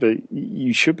have to, but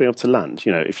you should be able to land.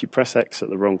 If you press X at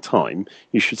the wrong time,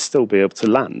 you should still be able to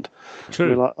land. True.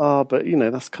 And we're like, but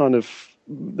that's kind of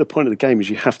the point of the game is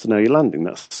you have to know you're landing.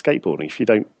 That's skateboarding. If you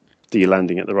don't do your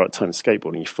landing at the right time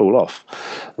skateboarding, you fall off.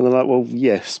 And they're like, well,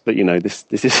 yes, but this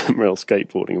isn't real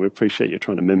skateboarding. We appreciate you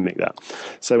trying to mimic that.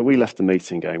 So we left the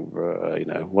meeting going,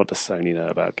 what does Sony know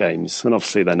about games? And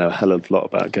obviously they know a hell of a lot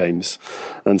about games.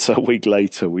 And so a week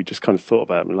later, we just kind of thought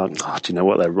about it and like, do you know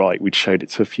what? They're right. We'd showed it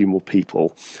to a few more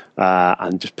people,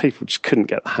 and people just couldn't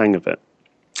get the hang of it.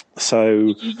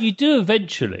 So you do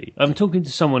eventually. I'm talking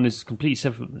to someone who's completely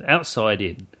separate, outside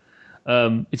in.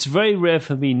 It's very rare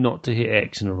for me not to hit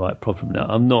X in the right problem. Now,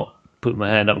 I'm not putting my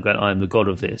hand up and going, I'm the god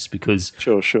of this, because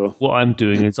sure. What I'm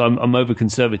doing is I'm over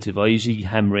conservative. I usually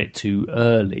hammer it too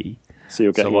early. So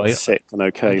you're getting sick and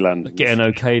okay landing. Get an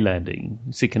okay landing,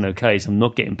 sick and okay. So I'm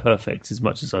not getting perfect as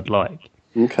much as I'd like.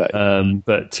 Okay.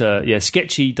 But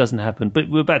sketchy doesn't happen. But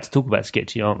we're about to talk about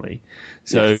sketchy, aren't we?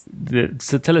 So yes.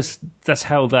 So tell us, that's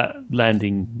how that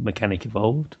landing mechanic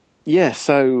evolved. Yeah,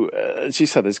 so as you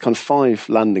said, there's kind of 5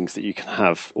 landings that you can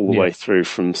have all the way through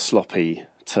from sloppy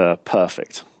to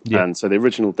perfect. Yeah. And so the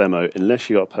original demo, unless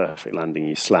you got a perfect landing,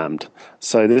 you slammed.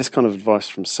 So this kind of advice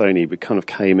from Sony, we kind of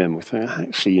came in with,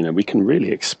 actually, we can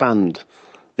really expand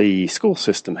the score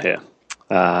system here,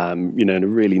 in a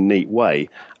really neat way,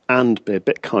 and be a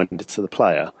bit kinder to the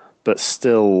player, but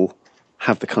still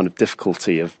have the kind of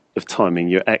difficulty of timing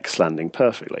your X landing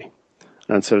perfectly.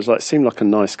 And so it seemed like a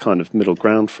nice kind of middle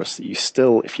ground for us, that you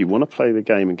still, if you want to play the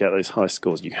game and get those high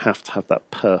scores, you have to have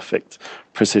that perfect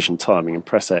precision timing and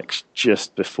press X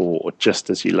just before or just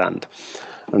as you land.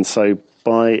 And so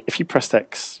if you pressed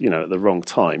X, at the wrong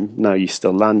time, now you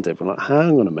still landed. We're like,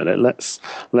 hang on a minute,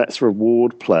 let's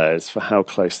reward players for how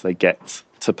close they get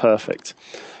to perfect.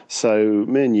 So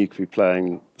me and you could be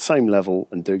playing the same level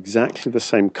and do exactly the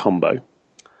same combo.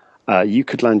 You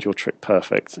could land your trick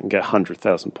perfect and get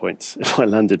 100,000 points. If I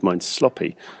landed mine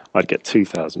sloppy, I'd get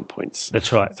 2,000 points.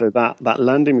 That's right. So that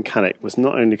landing mechanic was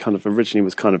not only originally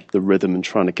was kind of the rhythm and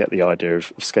trying to get the idea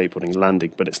of skateboarding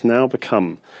landing, but it's now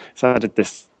it's added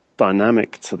this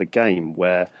dynamic to the game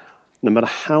where no matter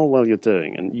how well you're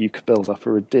doing, and you could build up a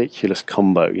ridiculous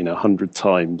combo, 100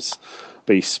 times,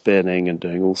 be spinning and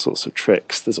doing all sorts of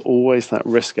tricks, there's always that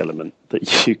risk element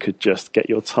that you could just get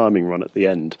your timing wrong at the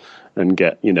end and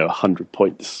get 100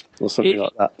 points or something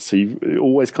like that. So you're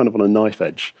always kind of on a knife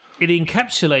edge. It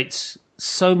encapsulates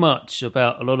so much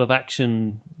about a lot of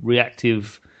action,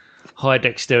 reactive, high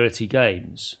dexterity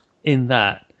games in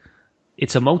that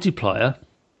it's a multiplier.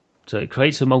 So it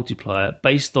creates a multiplier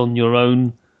based on your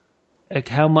own,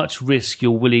 how much risk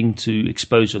you're willing to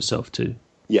expose yourself to.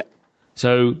 Yeah.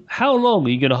 So how long are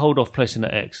you going to hold off pressing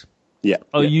that X? Yeah.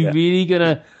 Are you really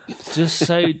gonna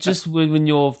just when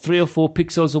you're 3 or 4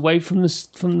 pixels away from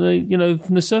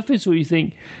the surface, or you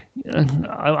think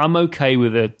I'm okay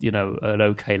with an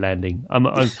okay landing?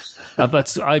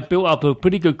 I built up a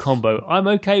pretty good combo. I'm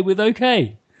okay with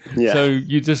okay. Yeah. So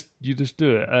you just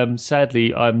do it.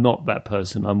 Sadly, I'm not that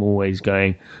person. I'm always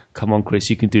going, come on, Chris,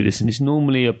 you can do this, and it's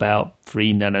normally about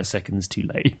 3 nanoseconds too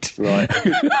late. Right.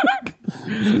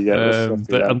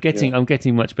 But I'm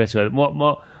getting much better at it.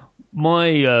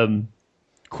 My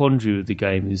quandary with the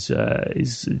game is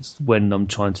when I'm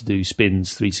trying to do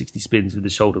 360 spins with the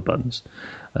shoulder buttons.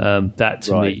 That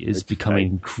to me is becoming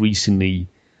increasingly.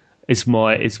 It's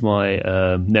my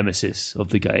nemesis of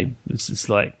the game. It's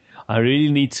like I really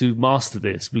need to master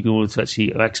this in order to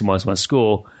actually maximize my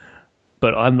score.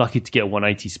 But I'm lucky to get a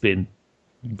 180 spin.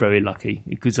 Very lucky,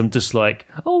 because I'm just like,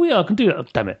 oh yeah, I can do that. Oh,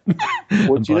 damn it!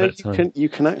 Well, do you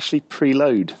can actually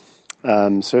preload.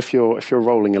 So if you're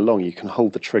rolling along, you can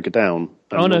hold the trigger down.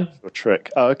 Oh no, your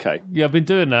trick. Oh, okay. Yeah, I've been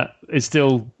doing that. It's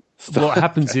still what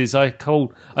happens is I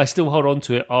still hold on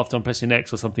to it after I'm pressing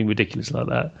X or something ridiculous like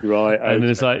that. Right. And then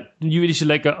it's like, you really should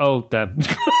let go. Oh damn!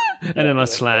 And then I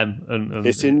slam. And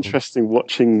it's interesting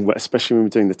watching, especially when we're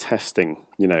doing the testing.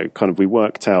 We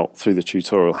worked out through the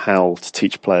tutorial how to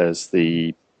teach players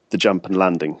the jump and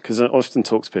landing, because I often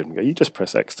talk to people and go, you just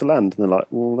press X to land, and they're like,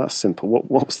 well, that's simple.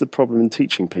 What's the problem in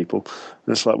teaching people?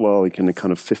 And it's like, well, you can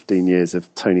kind of 15 years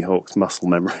of Tony Hawk's muscle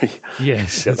memory.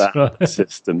 Yes, get that right.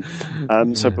 system.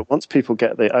 But once people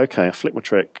get I flick my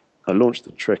trick, I launch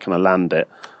the trick and I land it,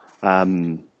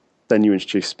 then you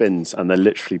introduce spins, and they're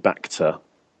literally back to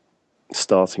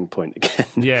starting point again.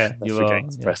 Yeah, They're you forgetting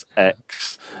are. to Yeah. press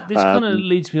X. This kind of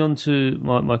leads me on to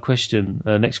my question,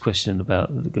 next question about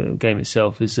the game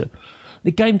itself, is that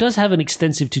the game does have an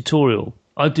extensive tutorial.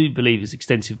 I do believe it's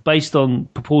extensive, based on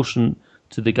proportion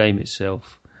to the game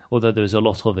itself, although there's a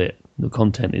lot of it. The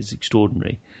content is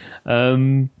extraordinary.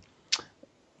 You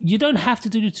don't have to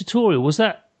do the tutorial. Was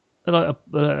that like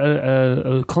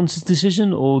a conscious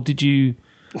decision, or did you,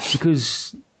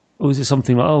 because... Or is it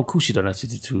something like, oh, of course you don't have to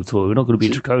do the tutorial. We're not going to be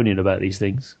draconian about these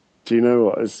things. Do you know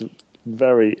what? It's a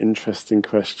very interesting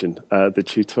question. The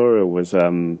tutorial was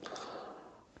a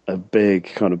big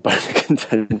kind of bone of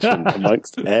contention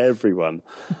amongst everyone.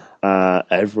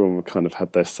 Everyone kind of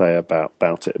had their say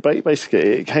about it. But basically,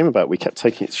 it came about, we kept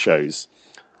taking it to shows,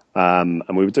 and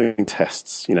we were doing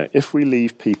tests. You know, if we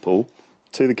leave people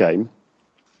to the game,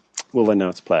 will they know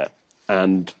how to play it?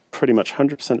 And pretty much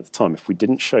 100% of the time, if we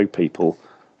didn't show people,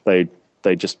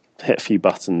 they just hit a few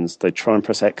buttons. They try and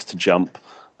press X to jump,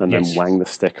 and then wang the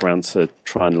stick around to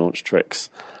try and launch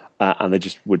tricks, and they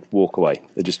just would walk away.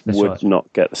 They just would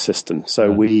not get the system.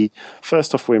 So we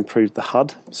improved the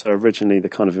HUD. So originally, the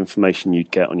kind of information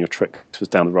you'd get on your trick was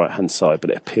down the right-hand side,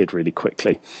 but it appeared really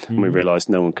quickly, and we realised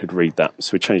no one could read that.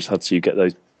 So we changed the HUD so you get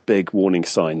those big warning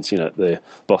signs, at the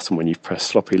bottom when you press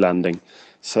sloppy landing.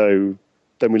 So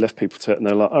then we left people to it, and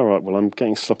they're like, all right, well, I'm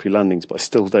getting sloppy landings, but I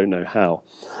still don't know how.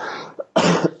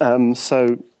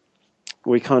 So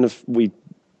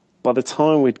by the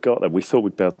time we'd got there, we thought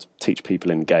we'd be able to teach people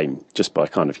in game just by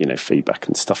kind of, feedback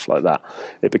and stuff like that.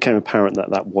 It became apparent that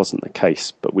that wasn't the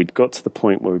case, but we'd got to the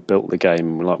point where we built the game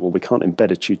and we're like, well, we can't embed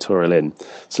a tutorial in,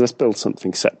 so let's build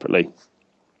something separately.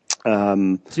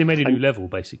 So you made a new level,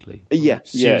 basically?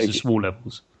 Series of small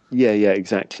levels? Yeah,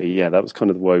 exactly. Yeah, that was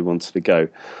kind of the way we wanted to go.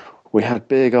 We had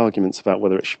big arguments about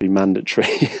whether it should be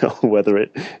mandatory or whether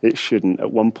it shouldn't.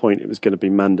 At one point, it was going to be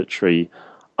mandatory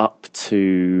up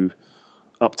to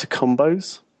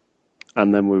combos,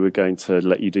 and then we were going to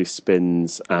let you do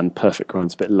spins and perfect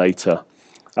grinds a bit later.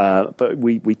 But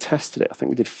we tested it. I think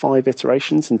we did 5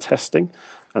 iterations in testing,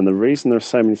 and the reason there are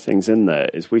so many things in there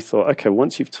is we thought, okay,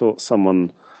 once you've taught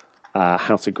someone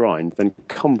how to grind, then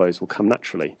combos will come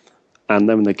naturally. And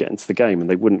then when they get into the game and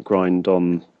they wouldn't grind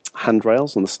on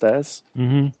handrails on the stairs,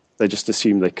 they just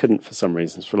assumed they couldn't for some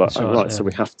reason. So we're like, so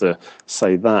we have to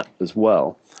say that as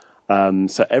well.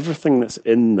 So everything that's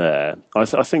in there, I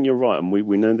think you're right, and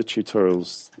we know the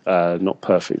tutorial's not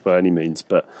perfect by any means,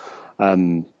 but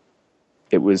we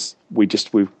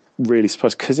really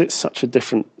supposed, because it's such a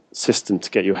different system to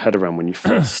get your head around when you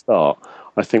first start.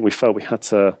 I think we felt we had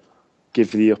to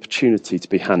give you the opportunity to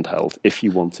be handheld if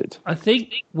you wanted. I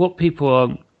think what people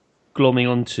are glomming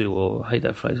onto, or I hate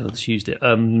that phrase, I just used it,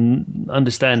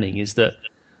 understanding is that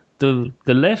the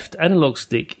left analog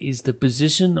stick is the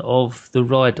position of the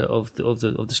rider, of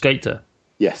the skater.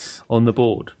 Yes. On the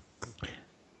board.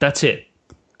 That's it.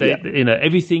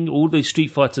 Everything, all the Street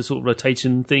Fighter sort of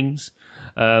rotation things.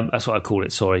 That's what I call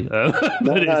it. Sorry,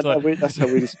 that's how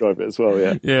we describe it as well.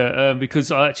 Yeah, yeah.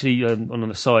 Because I actually, on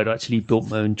the side, I actually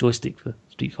built my own joystick for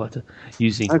Street Fighter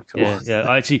using. Oh, cool. Yeah.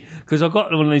 I actually, because I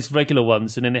got one of these regular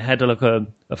ones, and then it had like a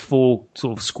 4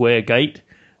 sort of square gate.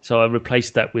 So I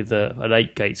replaced that with an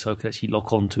 8 gate, so I could actually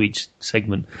lock on to each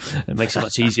segment. It makes it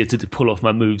much easier to pull off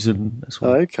my moves, and that's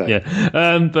what. Okay. Yeah.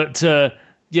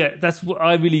 That's what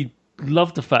I really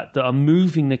love, the fact that I'm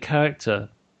moving the character.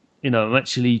 I'm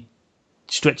actually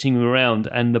stretching him around,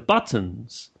 and the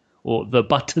buttons, or the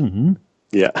button,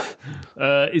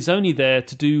 is only there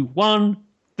to do one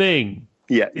thing.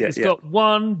 It's got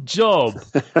one job.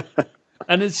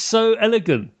 And it's so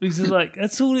elegant, because it's like,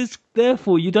 that's all it's there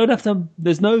for. You don't have to,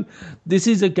 this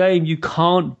is a game you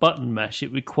can't button mash.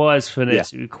 It requires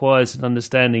finesse. It requires an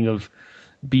understanding of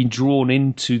being drawn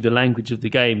into the language of the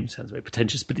game. Sounds very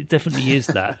pretentious, but it definitely is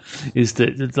that. Is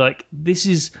that it's like, this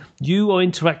is, you are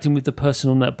interacting with the person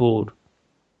on that board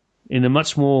in a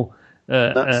much more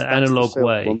analog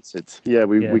way.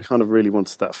 We kind of really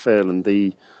wanted that feel, and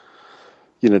the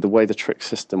way the trick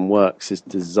system works is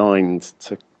designed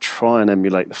to try and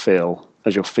emulate the feel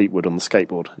as your feet would on the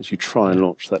skateboard. As you try and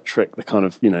launch that trick, the kind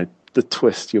of, the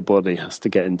twist your body has to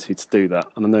get into to do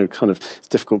that. And I know kind of it's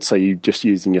difficult to say you just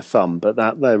using your thumb, but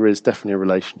that there is definitely a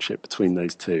relationship between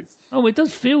those two. Oh, it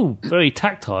does feel very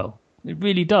tactile. It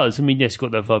really does. I mean, yes, you've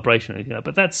got that vibration, and everything,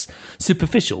 but that's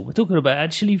superficial. We're talking about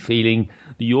actually feeling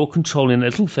that you're controlling a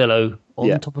little fellow on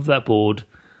the top of that board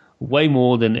way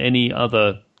more than any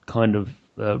other kind of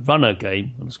runner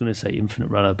game. I was going to say Infinite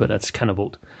Runner, but that's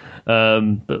Cannibalt.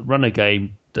 But runner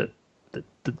game that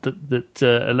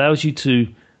allows you to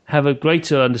have a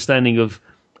greater understanding of,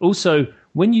 also,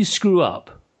 when you screw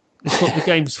up, it's not the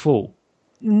game's fault.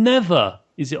 Never.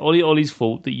 Is it Ollie Ollie's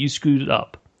fault that you screwed it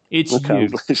up? It's Okay, you. I'm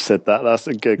glad you said that. That's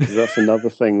good, because that's another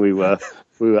thing we were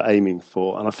aiming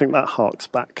for, and I think that harks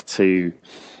back to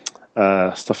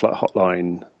stuff like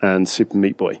Hotline and Super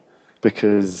Meat Boy,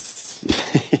 because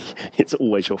it's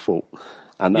always your fault.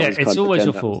 And that was It's kind of, always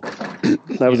again, your fault.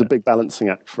 that was a big balancing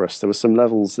act for us. There were some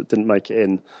levels that didn't make it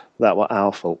in that were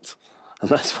our fault, and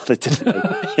that's why they didn't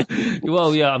make it in.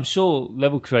 Well, yeah, I'm sure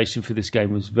level creation for this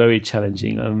game was very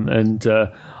challenging, and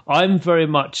I'm a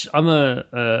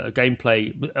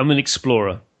gameplay. I'm an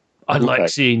explorer. I like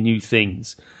seeing new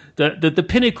things. The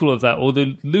pinnacle of that, or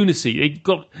the lunacy, it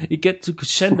get to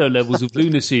crescendo levels of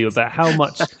lunacy about how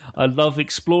much I love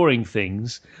exploring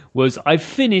things. Was I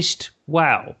finished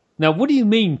WoW? Now, what do you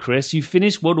mean, Chris? You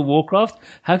finished World of Warcraft?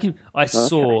 How can I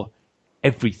saw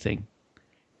everything?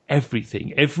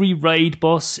 Everything, every raid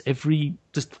boss,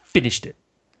 just finished it.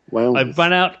 Wow! I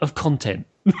ran out of content.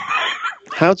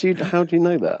 How do you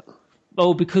know that?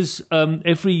 Oh, because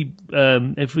every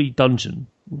dungeon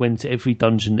went to every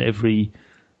dungeon, every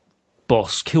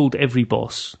boss killed every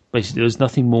boss. Basically, there was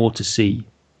nothing more to see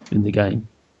in the game.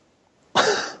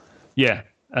 Yeah.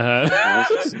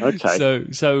 Okay.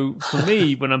 So for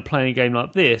me, when I'm playing a game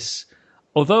like this,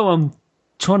 although I'm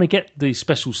trying to get the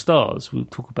special stars, we'll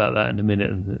talk about that in a minute,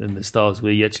 and the stars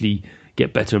where you actually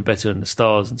get better and better in the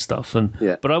stars and stuff.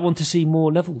 But I want to see more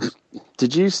levels.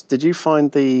 Did you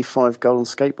find the 5 golden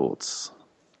skateboards?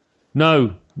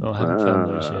 No, I haven't found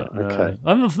those yet. No. Okay.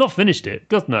 I've not finished it.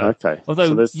 God, no. Okay.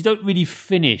 Although you don't really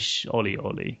finish Ollie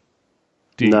Ollie,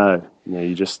 do you? No,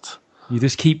 you just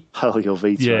keep hurl your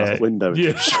Vita out the window.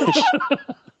 Yeah.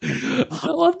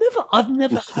 No, I've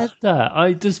never had that.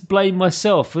 I just blame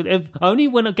myself. Only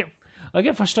when I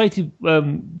get frustrated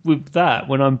with that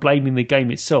when I'm blaming the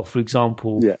game itself. For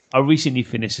example, I recently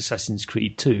finished Assassin's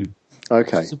Creed 2.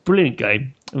 Okay, it's a brilliant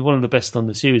game, one of the best on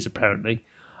the series apparently,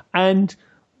 and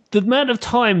the amount of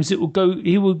times you do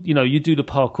the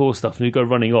parkour stuff and you go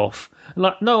running off, and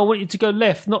like, no, I want you to go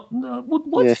left, not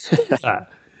what's that?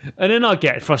 And then I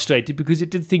get frustrated because it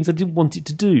did things I didn't want it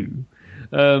to do,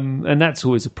 and that's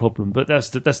always a problem. But that's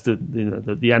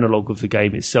the analog of the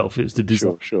game itself. It's the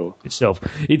design itself.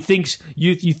 It thinks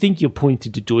you think you're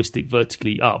pointed the joystick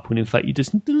vertically up when in fact you're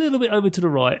just a little bit over to the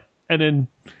right, and then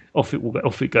off it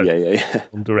goes,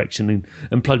 wrong direction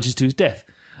and plunges to his death.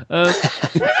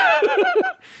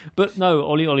 But no,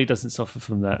 Ollie doesn't suffer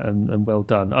from that, and well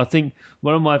done. I think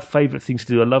one of my favourite things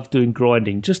to do, I love doing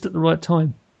grinding just at the right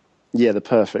time. Yeah, the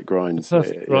perfect grinds.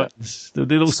 Grinds. The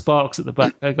little sparks at the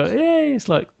back. I go, it's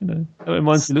like, that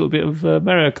reminds me a little bit of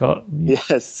Mario Kart.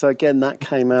 Yes, so again, that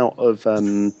came out of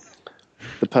the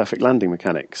perfect landing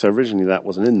mechanic. So originally that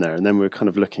wasn't in there, and then we were kind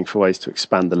of looking for ways to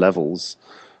expand the levels.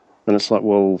 And it's like,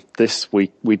 well,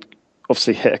 we'd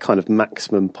obviously hit a kind of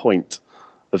maximum point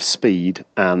of speed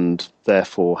and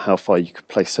therefore how far you could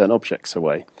place certain objects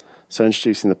away. So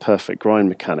introducing the perfect grind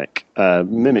mechanic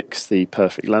mimics the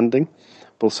perfect landing.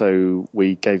 But also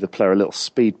we gave the player a little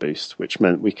speed boost, which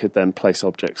meant we could then place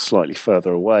objects slightly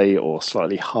further away or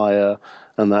slightly higher,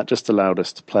 and that just allowed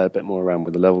us to play a bit more around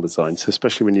with the level design. So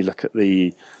especially when you look at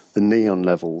the neon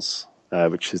levels,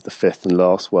 which is the fifth and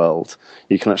last world,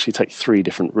 you can actually take 3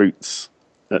 different routes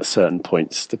at certain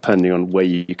points, depending on where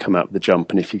you come out of the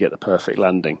jump and if you get the perfect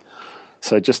landing.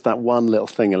 So just that one little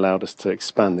thing allowed us to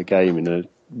expand the game in a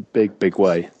big, big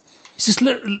way.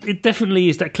 It definitely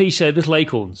is that cliche, little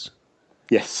acorns.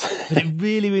 Yes. It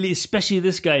really, really, especially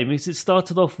this game, because it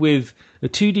started off with a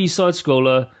 2D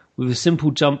side-scroller with a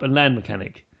simple jump and land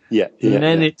mechanic. Yeah. And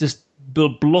then it just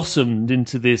blossomed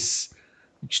into this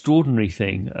extraordinary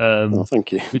thing.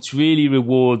 Thank you. Which really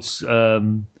rewards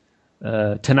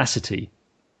tenacity.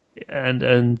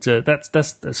 And that's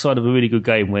the side of a really good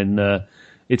game when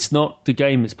it's not the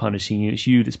game that's punishing you, it's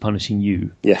you that's punishing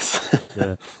you. Yes.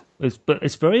 But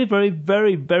it's very, very,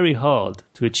 very, very hard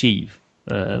to achieve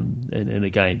in a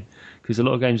game, because a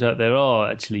lot of games out there are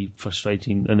actually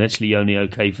frustrating and actually only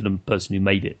okay for the person who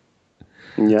made it.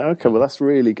 Yeah, okay, well that's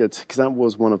really good, because that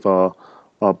was one of our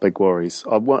big worries.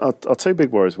 Our 2 big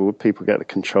worries were, would people get the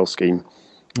control scheme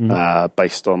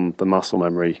based on the muscle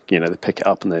memory? They pick it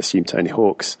up and they assume Tony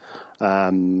Hawk's.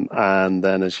 And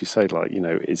then, as you say,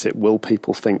 will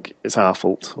people think it's our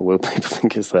fault, or will people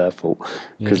think it's their fault?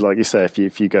 Because, like you say,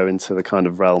 if you go into the kind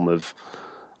of realm of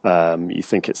you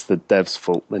think it's the dev's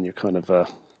fault, then you're kind of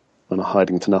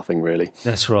hiding to nothing, really.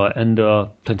 That's right, and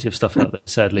plenty of stuff out there,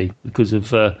 sadly, because of.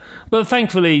 But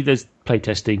thankfully, there's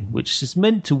playtesting, which is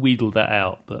meant to wheedle that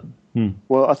out. But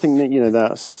well, I think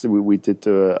that we did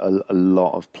do a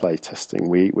lot of playtesting.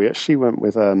 We actually went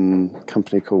with a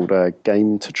company called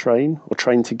Game to Train, or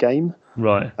Train to Game,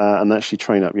 right? And actually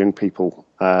train up young people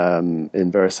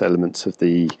in various elements of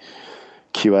the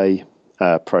QA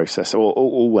process, or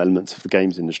all elements of the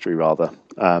games industry, rather.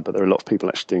 But there are a lot of people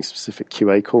actually doing specific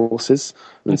QA courses,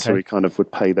 and so we kind of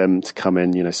would pay them to come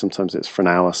in. Sometimes it's for an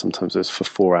hour, sometimes it's for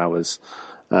 4 hours,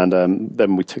 and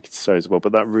then we took it to those as well.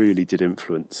 But that really did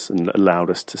influence and allowed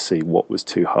us to see what was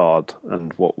too hard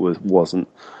and what wasn't.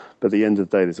 But at the end of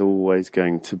the day, there's always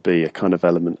going to be a kind of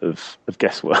element of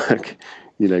guesswork,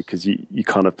 because you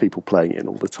kind of people playing it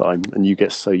all the time, and you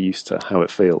get so used to how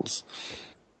it feels.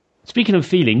 Speaking of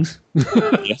feelings,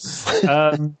 yes,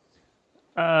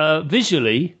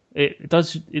 visually it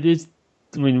is.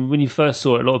 I mean, when you first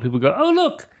saw it, a lot of people go, "Oh,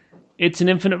 look, it's an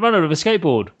infinite runner of a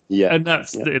skateboard." Yeah, and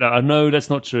that's I know that's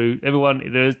not true.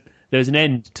 Everyone, there's an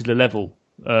end to the level.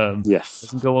 Yes, it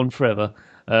doesn't go on forever.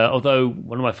 Although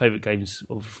one of my favourite games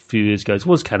of a few years ago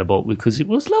was Cannonball because it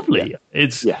was lovely. Yeah.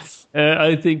 It's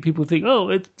I think people think, oh,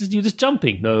 you're just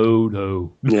jumping.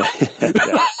 No. Yeah.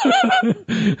 Do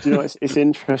you know, it's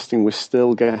interesting. We're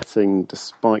still getting,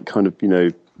 despite kind of,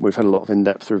 we've had a lot of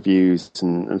in-depth reviews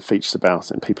and features about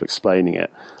it and people explaining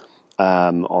it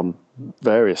on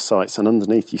various sites. And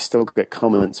underneath, you still get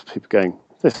comments of people going,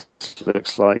 this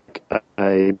looks like a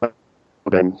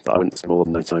game that I wouldn't say more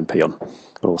than 99p on,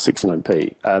 or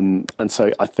 69p. And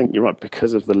so I think you're right,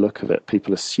 because of the look of it,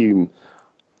 people assume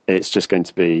it's just going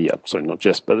to be, sorry, not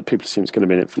just, but people assume it's going to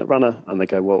be an infinite runner, and they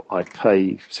go, well, I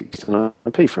pay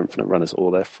 69p for infinite runners,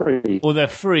 or they're free. Or they're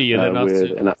free, and then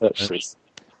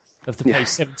have to pay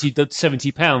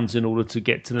 £70 in order to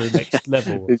get to the next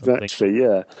level. Exactly,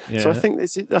 yeah. So I think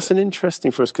that's an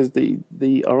interesting for us, because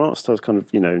our art style is kind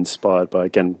of, inspired by,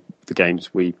 again, the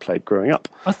games we played growing up.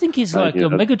 I think it's like a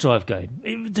Mega Drive game.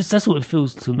 That's what it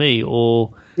feels to me,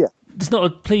 or... Yeah. It's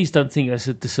not. Please don't think that's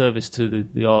a disservice to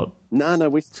the art. No,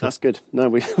 that's good. No,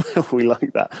 we we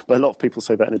like that. But a lot of people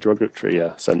say that in a derogatory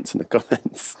sense in the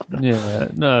comments. Yeah,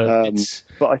 no.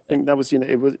 But I think that was,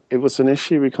 it was an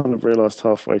issue we kind of realised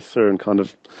halfway through, and kind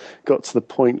of got to the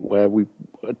point where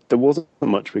there wasn't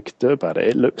much we could do about it.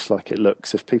 It looks like it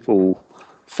looks. If people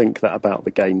think that about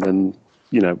the game, then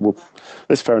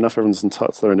that's fair enough. Everyone's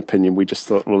entitled to their own opinion. We just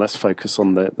thought, well, let's focus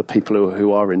on the people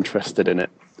who are interested in it,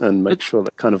 and make sure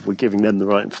that kind of we're giving them the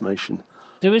right information.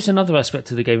 There is another aspect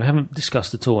to the game I haven't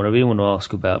discussed at all, and I really want to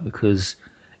ask about, because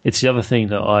it's the other thing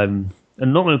that and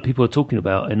not many people are talking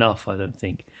about enough, I don't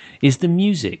think, is the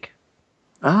music.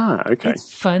 Ah, okay.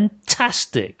 It's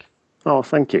fantastic. Oh,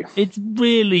 thank you. It's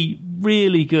really,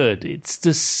 really good. It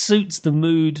just suits the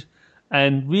mood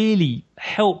and really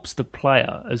helps the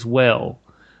player as well.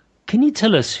 Can you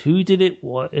tell us who did it?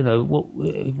 Where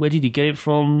did you get it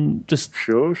from? Just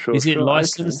sure. Is it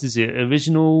licensed? Okay. Is it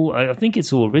original? I think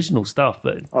it's all original stuff,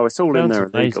 but it's all in there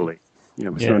legally.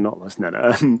 We're not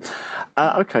licensed.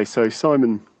 Okay, so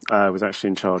Simon was actually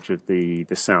in charge of the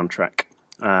soundtrack.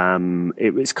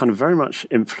 It was kind of very much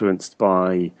influenced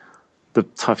by the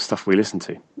type of stuff we listen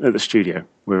to at the studio.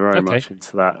 We're very much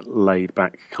into that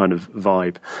laid-back kind of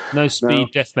vibe. No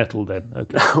speed death metal, then.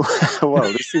 Okay. Well,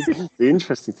 this is the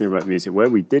interesting thing about music. Where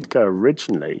we did go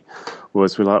originally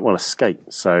was we're like, well, a skate.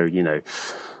 So,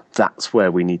 that's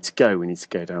where we need to go. We need to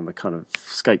go down the kind of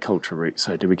skate culture route.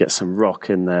 So do we get some rock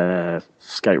in there,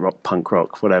 skate rock, punk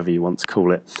rock, whatever you want to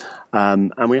call it.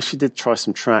 And we actually did try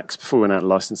some tracks before we went out and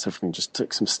licensed everything, just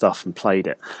took some stuff and played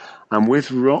it. And with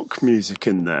rock music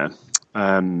in there,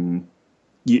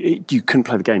 you couldn't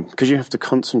play the game because you have to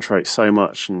concentrate so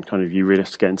much, and kind of you really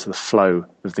have to get into the flow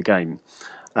of the game.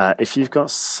 If you've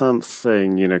got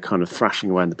something, kind of thrashing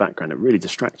away in the background, it really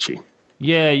distracts you.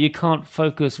 Yeah, you can't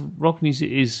focus. Rock music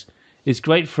is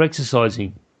great for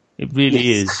exercising. It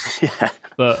really is. Yeah.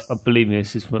 But believe me,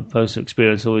 this is my personal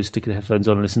experience. I always stick the headphones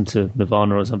on and listen to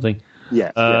Nirvana or something.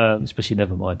 Yeah. Especially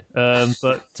Nevermind.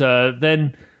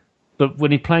 But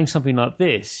when you're playing something like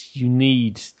this, you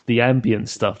need the ambient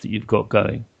stuff that you've got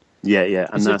going. Yeah.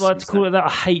 And is it right to call it that? I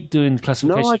hate doing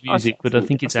classification of music, but I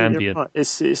think it's ambient. Right.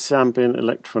 It's ambient,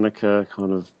 electronica,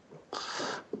 kind of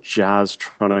jazz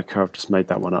tronica. I've just made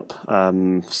that one up.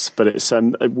 But it's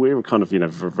we were kind of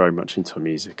very much into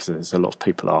music, because there's a lot of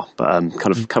people are. But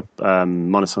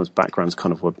Monosome's background's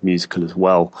kind of musical as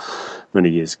well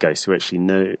many years ago. So we actually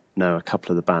know a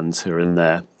couple of the bands who are in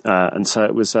there, and so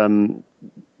it was.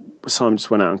 Simon just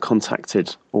went out and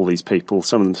contacted all these people,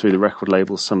 some of them through the record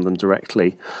labels, some of them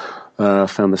directly.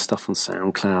 Found the stuff on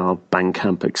SoundCloud,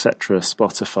 Bandcamp, etc.,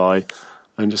 Spotify,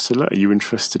 and just said, look, are you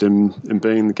interested in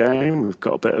being in the game? We've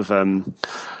got a bit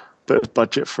of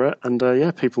budget for it,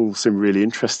 and people seem really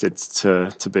interested to be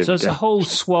in the game. So it's a whole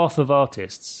swath of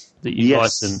artists that you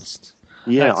licensed.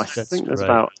 Yeah, I think there's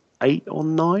about 8 or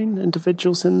 9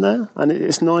 individuals in there, and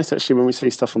it's nice actually when we see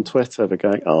stuff on Twitter. They're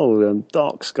going,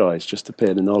 Dark Skies just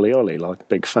appeared in Ollie Ollie, like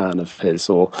big fan of his,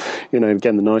 or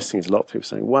again, the nice thing is a lot of people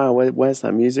saying, wow, where's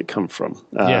that music come from?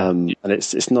 And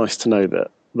it's nice to know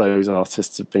that those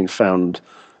artists have been found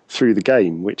through the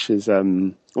game, which is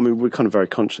we're kind of very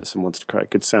conscious and wanted to create a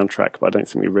good soundtrack, but I don't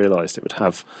think we realised it would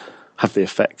have the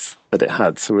effects that it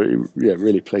had. So we're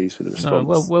really pleased with the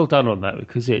response. Well done on that,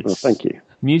 because thank you.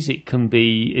 Music can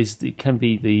be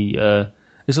the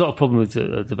there's a lot of problem with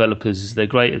developers. They're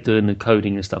great at doing the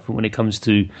coding and stuff, but when it comes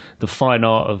to the fine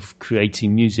art of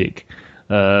creating music,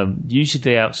 usually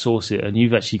they outsource it, and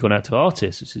you've actually gone out to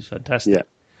artists, which is fantastic. Yeah.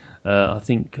 I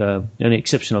think the only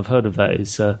exception I've heard of that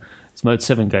is Mode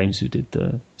 7 Games, who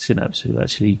did Synapse, who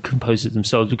actually composed it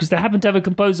themselves, because they happen to have a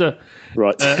composer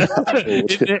right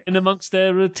in amongst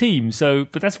their team. So,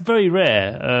 but that's very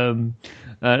rare.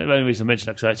 The only reason I mentioned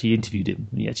that because I actually interviewed him.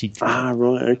 And he actually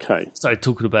right, okay. started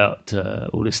talking about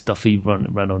all this stuff he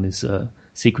ran on his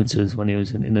sequencers when he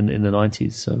was in the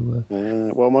 90s. So,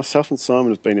 well, myself and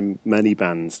Simon have been in many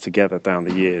bands together down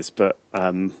the years, but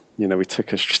we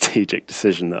took a strategic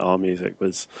decision that our music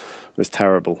was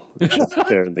terrible, which is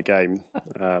clear in the game.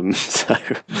 So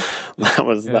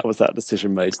that was that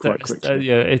decision made quite quickly.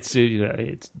 It's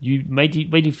you made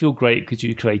you feel great because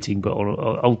you're creating, but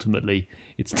ultimately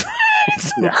it's.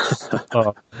 That's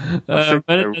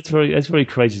very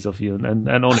courageous of you and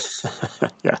honest.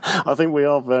 Yeah, I think we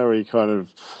are very kind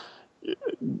of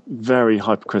very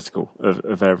hypercritical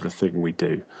of everything we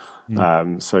do.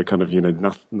 So kind of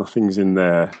nothing's in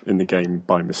there in the game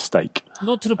by mistake.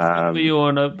 Not to the point where you're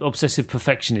an obsessive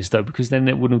perfectionist, though, because then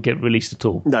it wouldn't get released at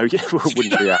all. No, it wouldn't be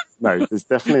that. No, there's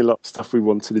definitely a lot of stuff we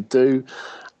wanted to do,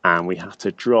 and we have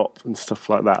to drop and stuff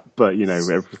like that. But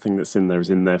everything that's in there is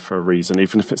in there for a reason,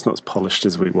 even if it's not as polished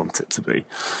as we want it to be.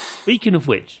 Speaking of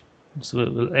which, so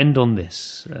we'll end on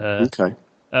this. Okay.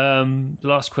 The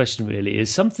last question really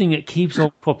is something that keeps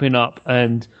on popping up,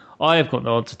 and I have got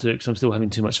no answer to it because I'm still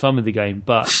having too much fun with the game.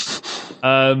 But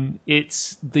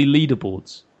it's the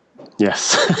leaderboards.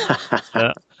 Yes.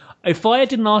 If I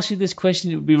didn't ask you this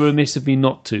question, it would be remiss of me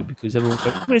not to, because everyone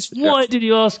goes, Chris, why did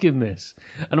you ask him this?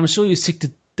 And I'm sure you're sick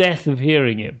to death of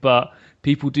hearing it, but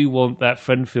people do want that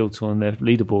friend filter on their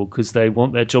leaderboard because they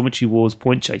want their Geometry Wars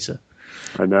point chaser.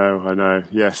 I know.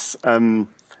 Yes. Do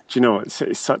you know what?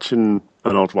 It's such an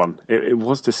odd one. It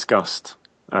was discussed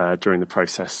during the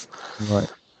process.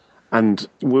 Right. And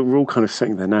we're all kind of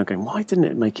sitting there now going, why didn't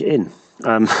it make it in?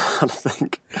 I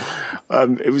think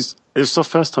it was our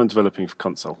first time developing for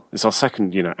console. It's our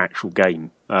second, actual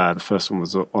game. The first one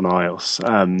was on iOS.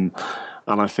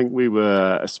 And I think we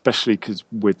were, especially because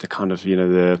with the kind of,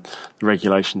 the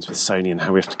regulations with Sony and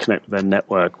how we have to connect with their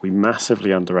network, we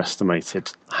massively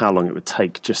underestimated how long it would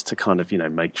take just to kind of,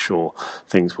 make sure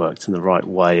things worked in the right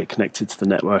way, it connected to the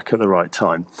network at the right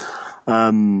time.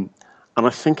 And I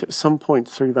think at some point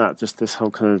through that, just this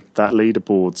whole kind of, that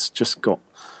leaderboards just got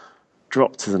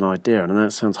dropped as an idea. And I know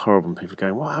it sounds horrible and people are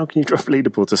going, well, how can you drop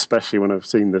leaderboards, especially when I've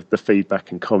seen the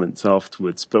feedback and comments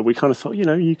afterwards. But we kind of thought,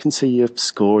 you can see your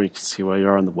score, you can see where you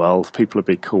are in the world. People would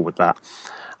be cool with that.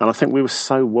 And I think we were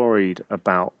so worried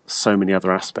about so many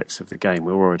other aspects of the game.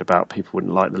 We were worried about people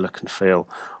wouldn't like the look and feel.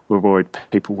 We were worried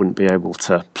people wouldn't be able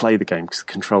to play the game because the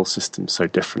control system's so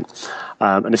different.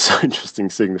 And it's so interesting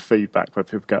seeing the feedback where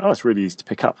people go, oh, it's really easy to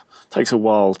pick up. It takes a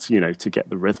while to, to get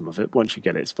the rhythm of it. Once you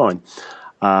get it, it's fine.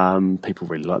 People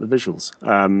really like the visuals.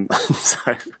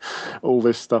 So all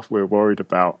this stuff we're worried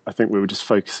about, I think we were just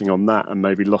focusing on that and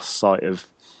maybe lost sight of,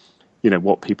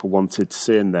 what people wanted to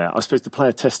see in there. I suppose the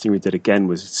player testing we did again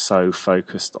was so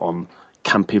focused on,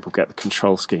 can people get the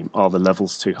control scheme? Are the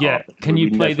levels too hard? Yeah, can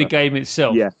you play the game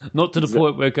itself? Yeah. Not to the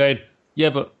point where going,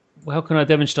 but how can I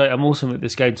demonstrate I'm awesome at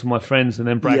this game to my friends and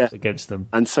then brag against them?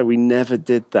 And so we never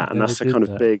did that. And that's a kind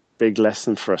of big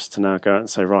lesson for us to now go out and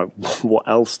say, right, what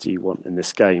else do you want in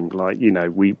this game? Like,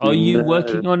 Are you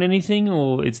working on anything,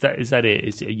 or is that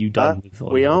it? Are you done with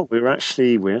we are. We're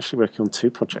actually working on 2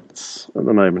 projects at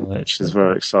the moment, which is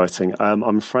very exciting. I'm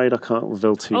afraid I can't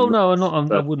reveal too much. Oh, no,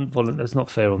 I wouldn't volunteer. That's not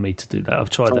fair on me to do that.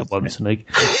 I've tried that once and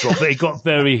it got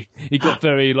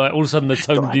very like all of a sudden the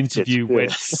tone of the interview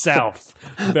went south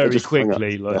very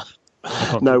quickly.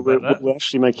 No, we're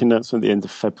actually making an announcement at the end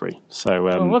of February, so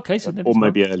or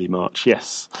maybe early March.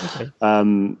 Yes. Okay.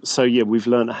 So we've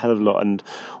learned a hell of a lot, and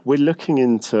we're looking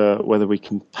into whether we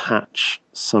can patch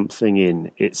something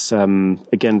in. It's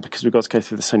again because we've got to go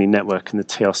through the Sony network and the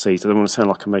TRCs. I don't want to sound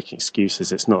like I'm making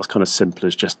excuses. It's not as kind of simple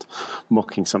as just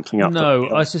mocking something up. No,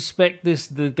 I suspect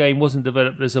the game wasn't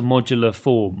developed as a modular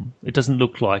form. It doesn't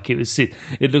look like it was.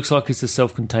 It looks like it's a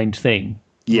self-contained thing.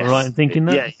 Yes. Am I right in thinking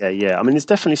that? Yeah. I mean, there's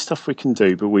definitely stuff we can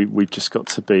do, but we've just got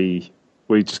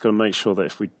to make sure that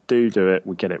if we do it,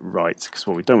 we get it right. Because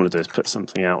what we don't want to do is put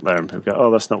something out there and people go,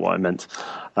 "Oh, that's not what I meant."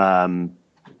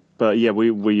 But yeah,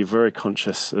 we're very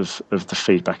conscious of the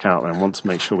feedback out there and want to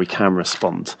make sure we can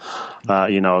respond. I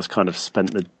was kind of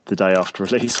spent the day after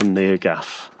release on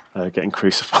NeoGAF getting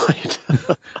crucified.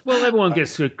 Well, everyone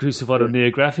gets crucified on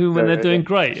NeoGAF even when they're doing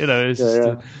great. It's just,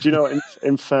 Do you know?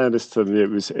 In fairness to them, it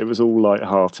was all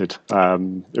light-hearted.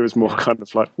 It was more kind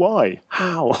of like, why,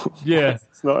 how? yeah.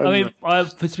 It's not. I mean,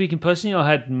 for speaking personally, I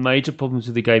had major problems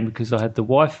with the game because I had the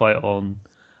Wi-Fi on,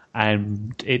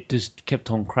 and it just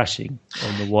kept on crashing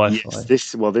on the Wi-Fi. Yes,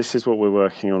 this is what we're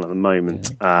working on at the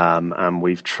moment, and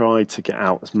we've tried to get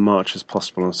out as much as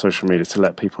possible on social media to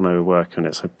let people know we're working on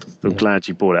it. So I'm glad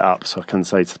you brought it up, so I can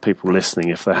say to the people listening,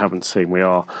 if they haven't seen, we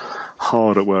are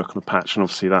hard at work on a patch, and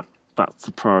obviously that's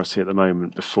the priority at the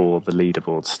moment before the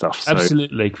leaderboard stuff. So.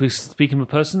 Absolutely. Because speaking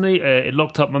personally, it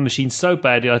locked up my machine so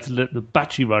badly I had to let the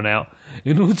battery run out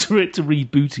in order for it to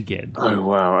reboot again. Oh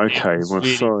wow! Okay, well,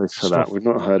 really sorry for that. We've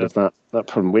not heard of that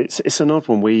problem. It's an odd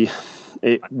one.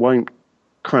 It won't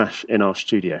crash in our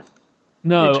studio.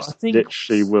 No, I think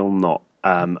literally will not.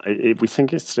 We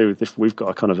think it's to do with if we've got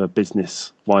a kind of a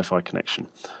business Wi-Fi connection.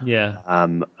 Yeah.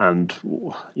 And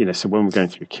so when we're going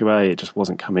through QA, it just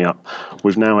wasn't coming up.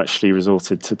 We've now actually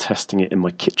resorted to testing it in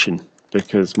my kitchen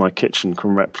because my kitchen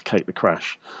can replicate the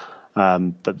crash.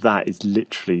 But that is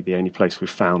literally the only place we've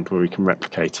found where we can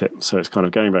replicate it. So it's kind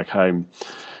of going back home.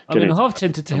 I'm half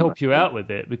tempted to help you out with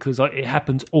it because it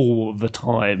happens all the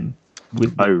time.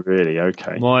 Oh, really?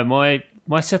 Okay.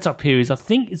 My setup here is, I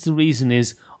think it's the reason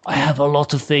is I have a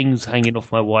lot of things hanging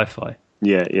off my Wi-Fi.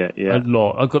 Yeah. A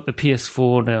lot. I've got the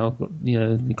PS4 now.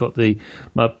 I've got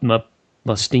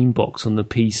my Steam box on the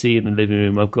PC in the living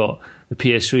room. I've got the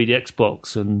PS3, the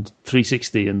Xbox, and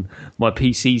 360, and my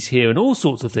PC's here, and all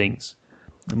sorts of things.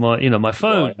 My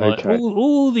phone, right, okay.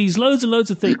 all these loads and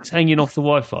loads of things hanging off the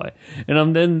Wi-Fi, and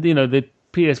I'm then the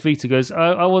PS Vita goes,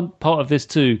 I want part of this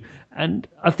too, and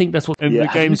I think that's what the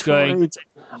game's going.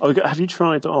 Have you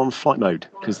tried on flight mode?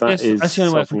 Because that's the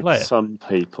only way I can play it. Some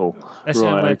people. That's the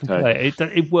only way I can play it.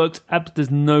 It works.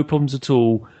 There's no problems at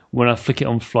all when I flick it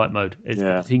on flight mode.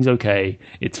 Everything's okay.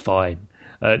 It's fine.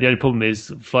 The only problem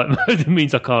is flight mode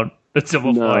means I can't.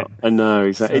 No, I know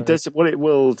exactly. So, it does what it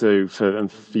will do for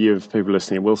you, for people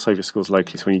listening. It will save your scores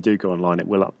locally. So when you do go online, it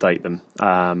will update them.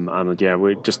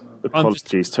 We're just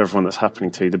apologies to everyone that's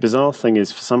happening to. The bizarre thing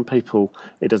is, for some people,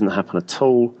 it doesn't happen at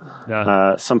all.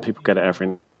 Yeah. Some people get it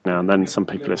every now and then. Some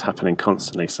people, it's happening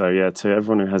constantly. So to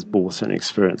everyone who has bought and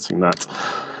experiencing that,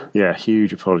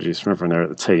 huge apologies from everyone there at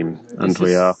the team. And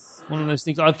we are. One of those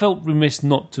things. I felt remiss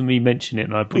not to mention it,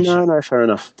 and I appreciate. No, fair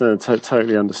enough.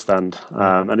 Totally understand.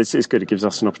 And it's good. It gives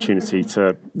us an opportunity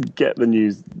to get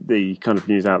the kind of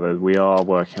news out there. We are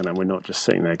working on it. We're not just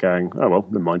sitting there going, "Oh well,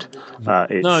 never mind."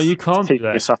 No, you can't do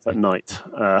that. It's up at night.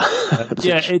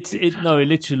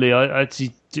 Literally,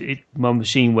 my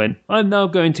machine went, "I'm now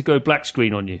going to go black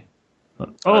screen on you."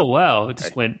 Oh wow! It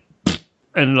just went,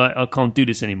 and I can't do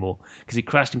this anymore because it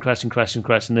crashed and crashed and crashed and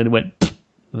crashed, and then it went.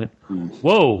 I went,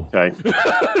 whoa! Okay,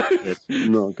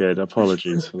 not good.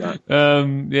 Apologies for that.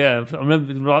 I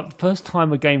remember the first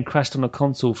time a game crashed on a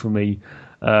console for me.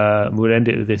 We'll end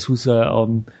it with this. Was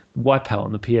on Wipeout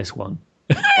on the PS1.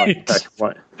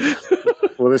 Right.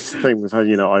 Well, this thing with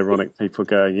ironic people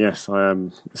going, yes, I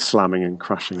am slamming and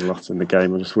crashing a lot in the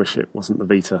game. I just wish it wasn't the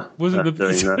Vita. Wasn't the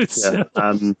Vita?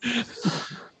 Yeah.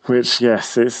 Which,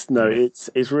 yes, it's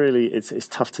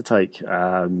tough to take.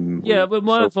 But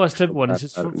my advice to everyone is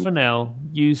just for now,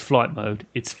 use flight mode.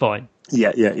 It's fine.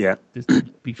 Yeah.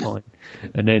 Just be fine.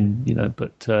 And then,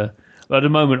 but at the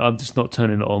moment, I'm just not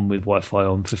turning it on with Wi-Fi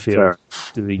on for fear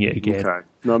of doing it again. Okay.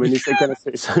 No, I mean,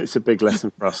 it's a big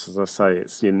lesson for us, as I say.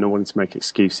 It's not wanting to make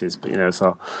excuses, but it's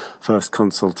our first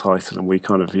console title, and we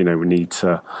kind of we need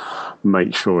to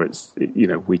make sure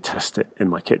we test it in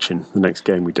my kitchen the next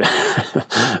game we do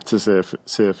to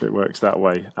see if it works that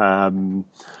way.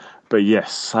 But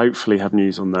yes, hopefully have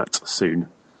news on that soon.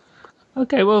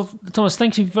 Okay, well, Thomas,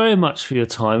 thank you very much for your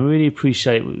time. I really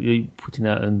appreciate you putting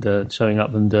out and showing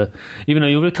up, and even though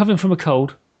you're recovering from a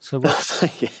cold. So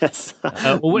yes.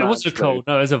 It wasn't a cold.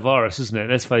 No, it's a virus, isn't it?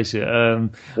 Let's face it.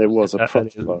 It was a proper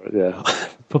virus, yeah.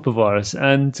 Proper virus.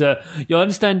 And I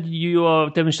understand you are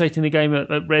demonstrating the game at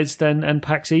Resd and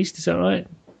PAX East. Is that right?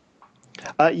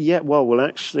 Well, we'll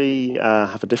actually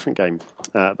have a different game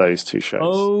at those two shows.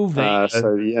 Oh,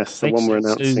 so yes, the one we're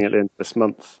announcing at the end of this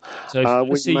month. So if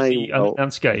you see the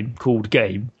unannounced game called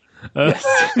Game, Yes.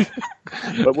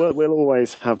 But we'll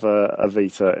always have a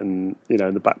Vita in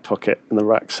the back pocket in the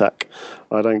rucksack.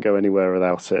 I don't go anywhere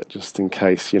without it, just in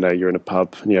case you're in a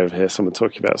pub and you overhear someone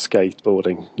talking about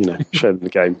skateboarding. Show them the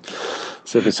game.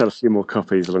 So we can sell a few more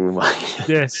copies along the way.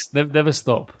 Yes, never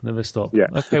stop, never stop. Yeah.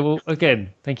 Okay, well, again,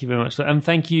 thank you very much, and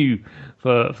thank you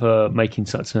for making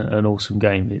such an awesome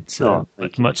game. It's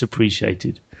much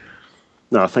appreciated.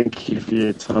 No, thank you for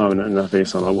your time and having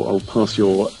us on. I'll pass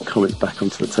your comments back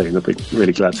onto the team. They'll be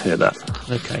really glad to hear that.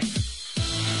 Okay.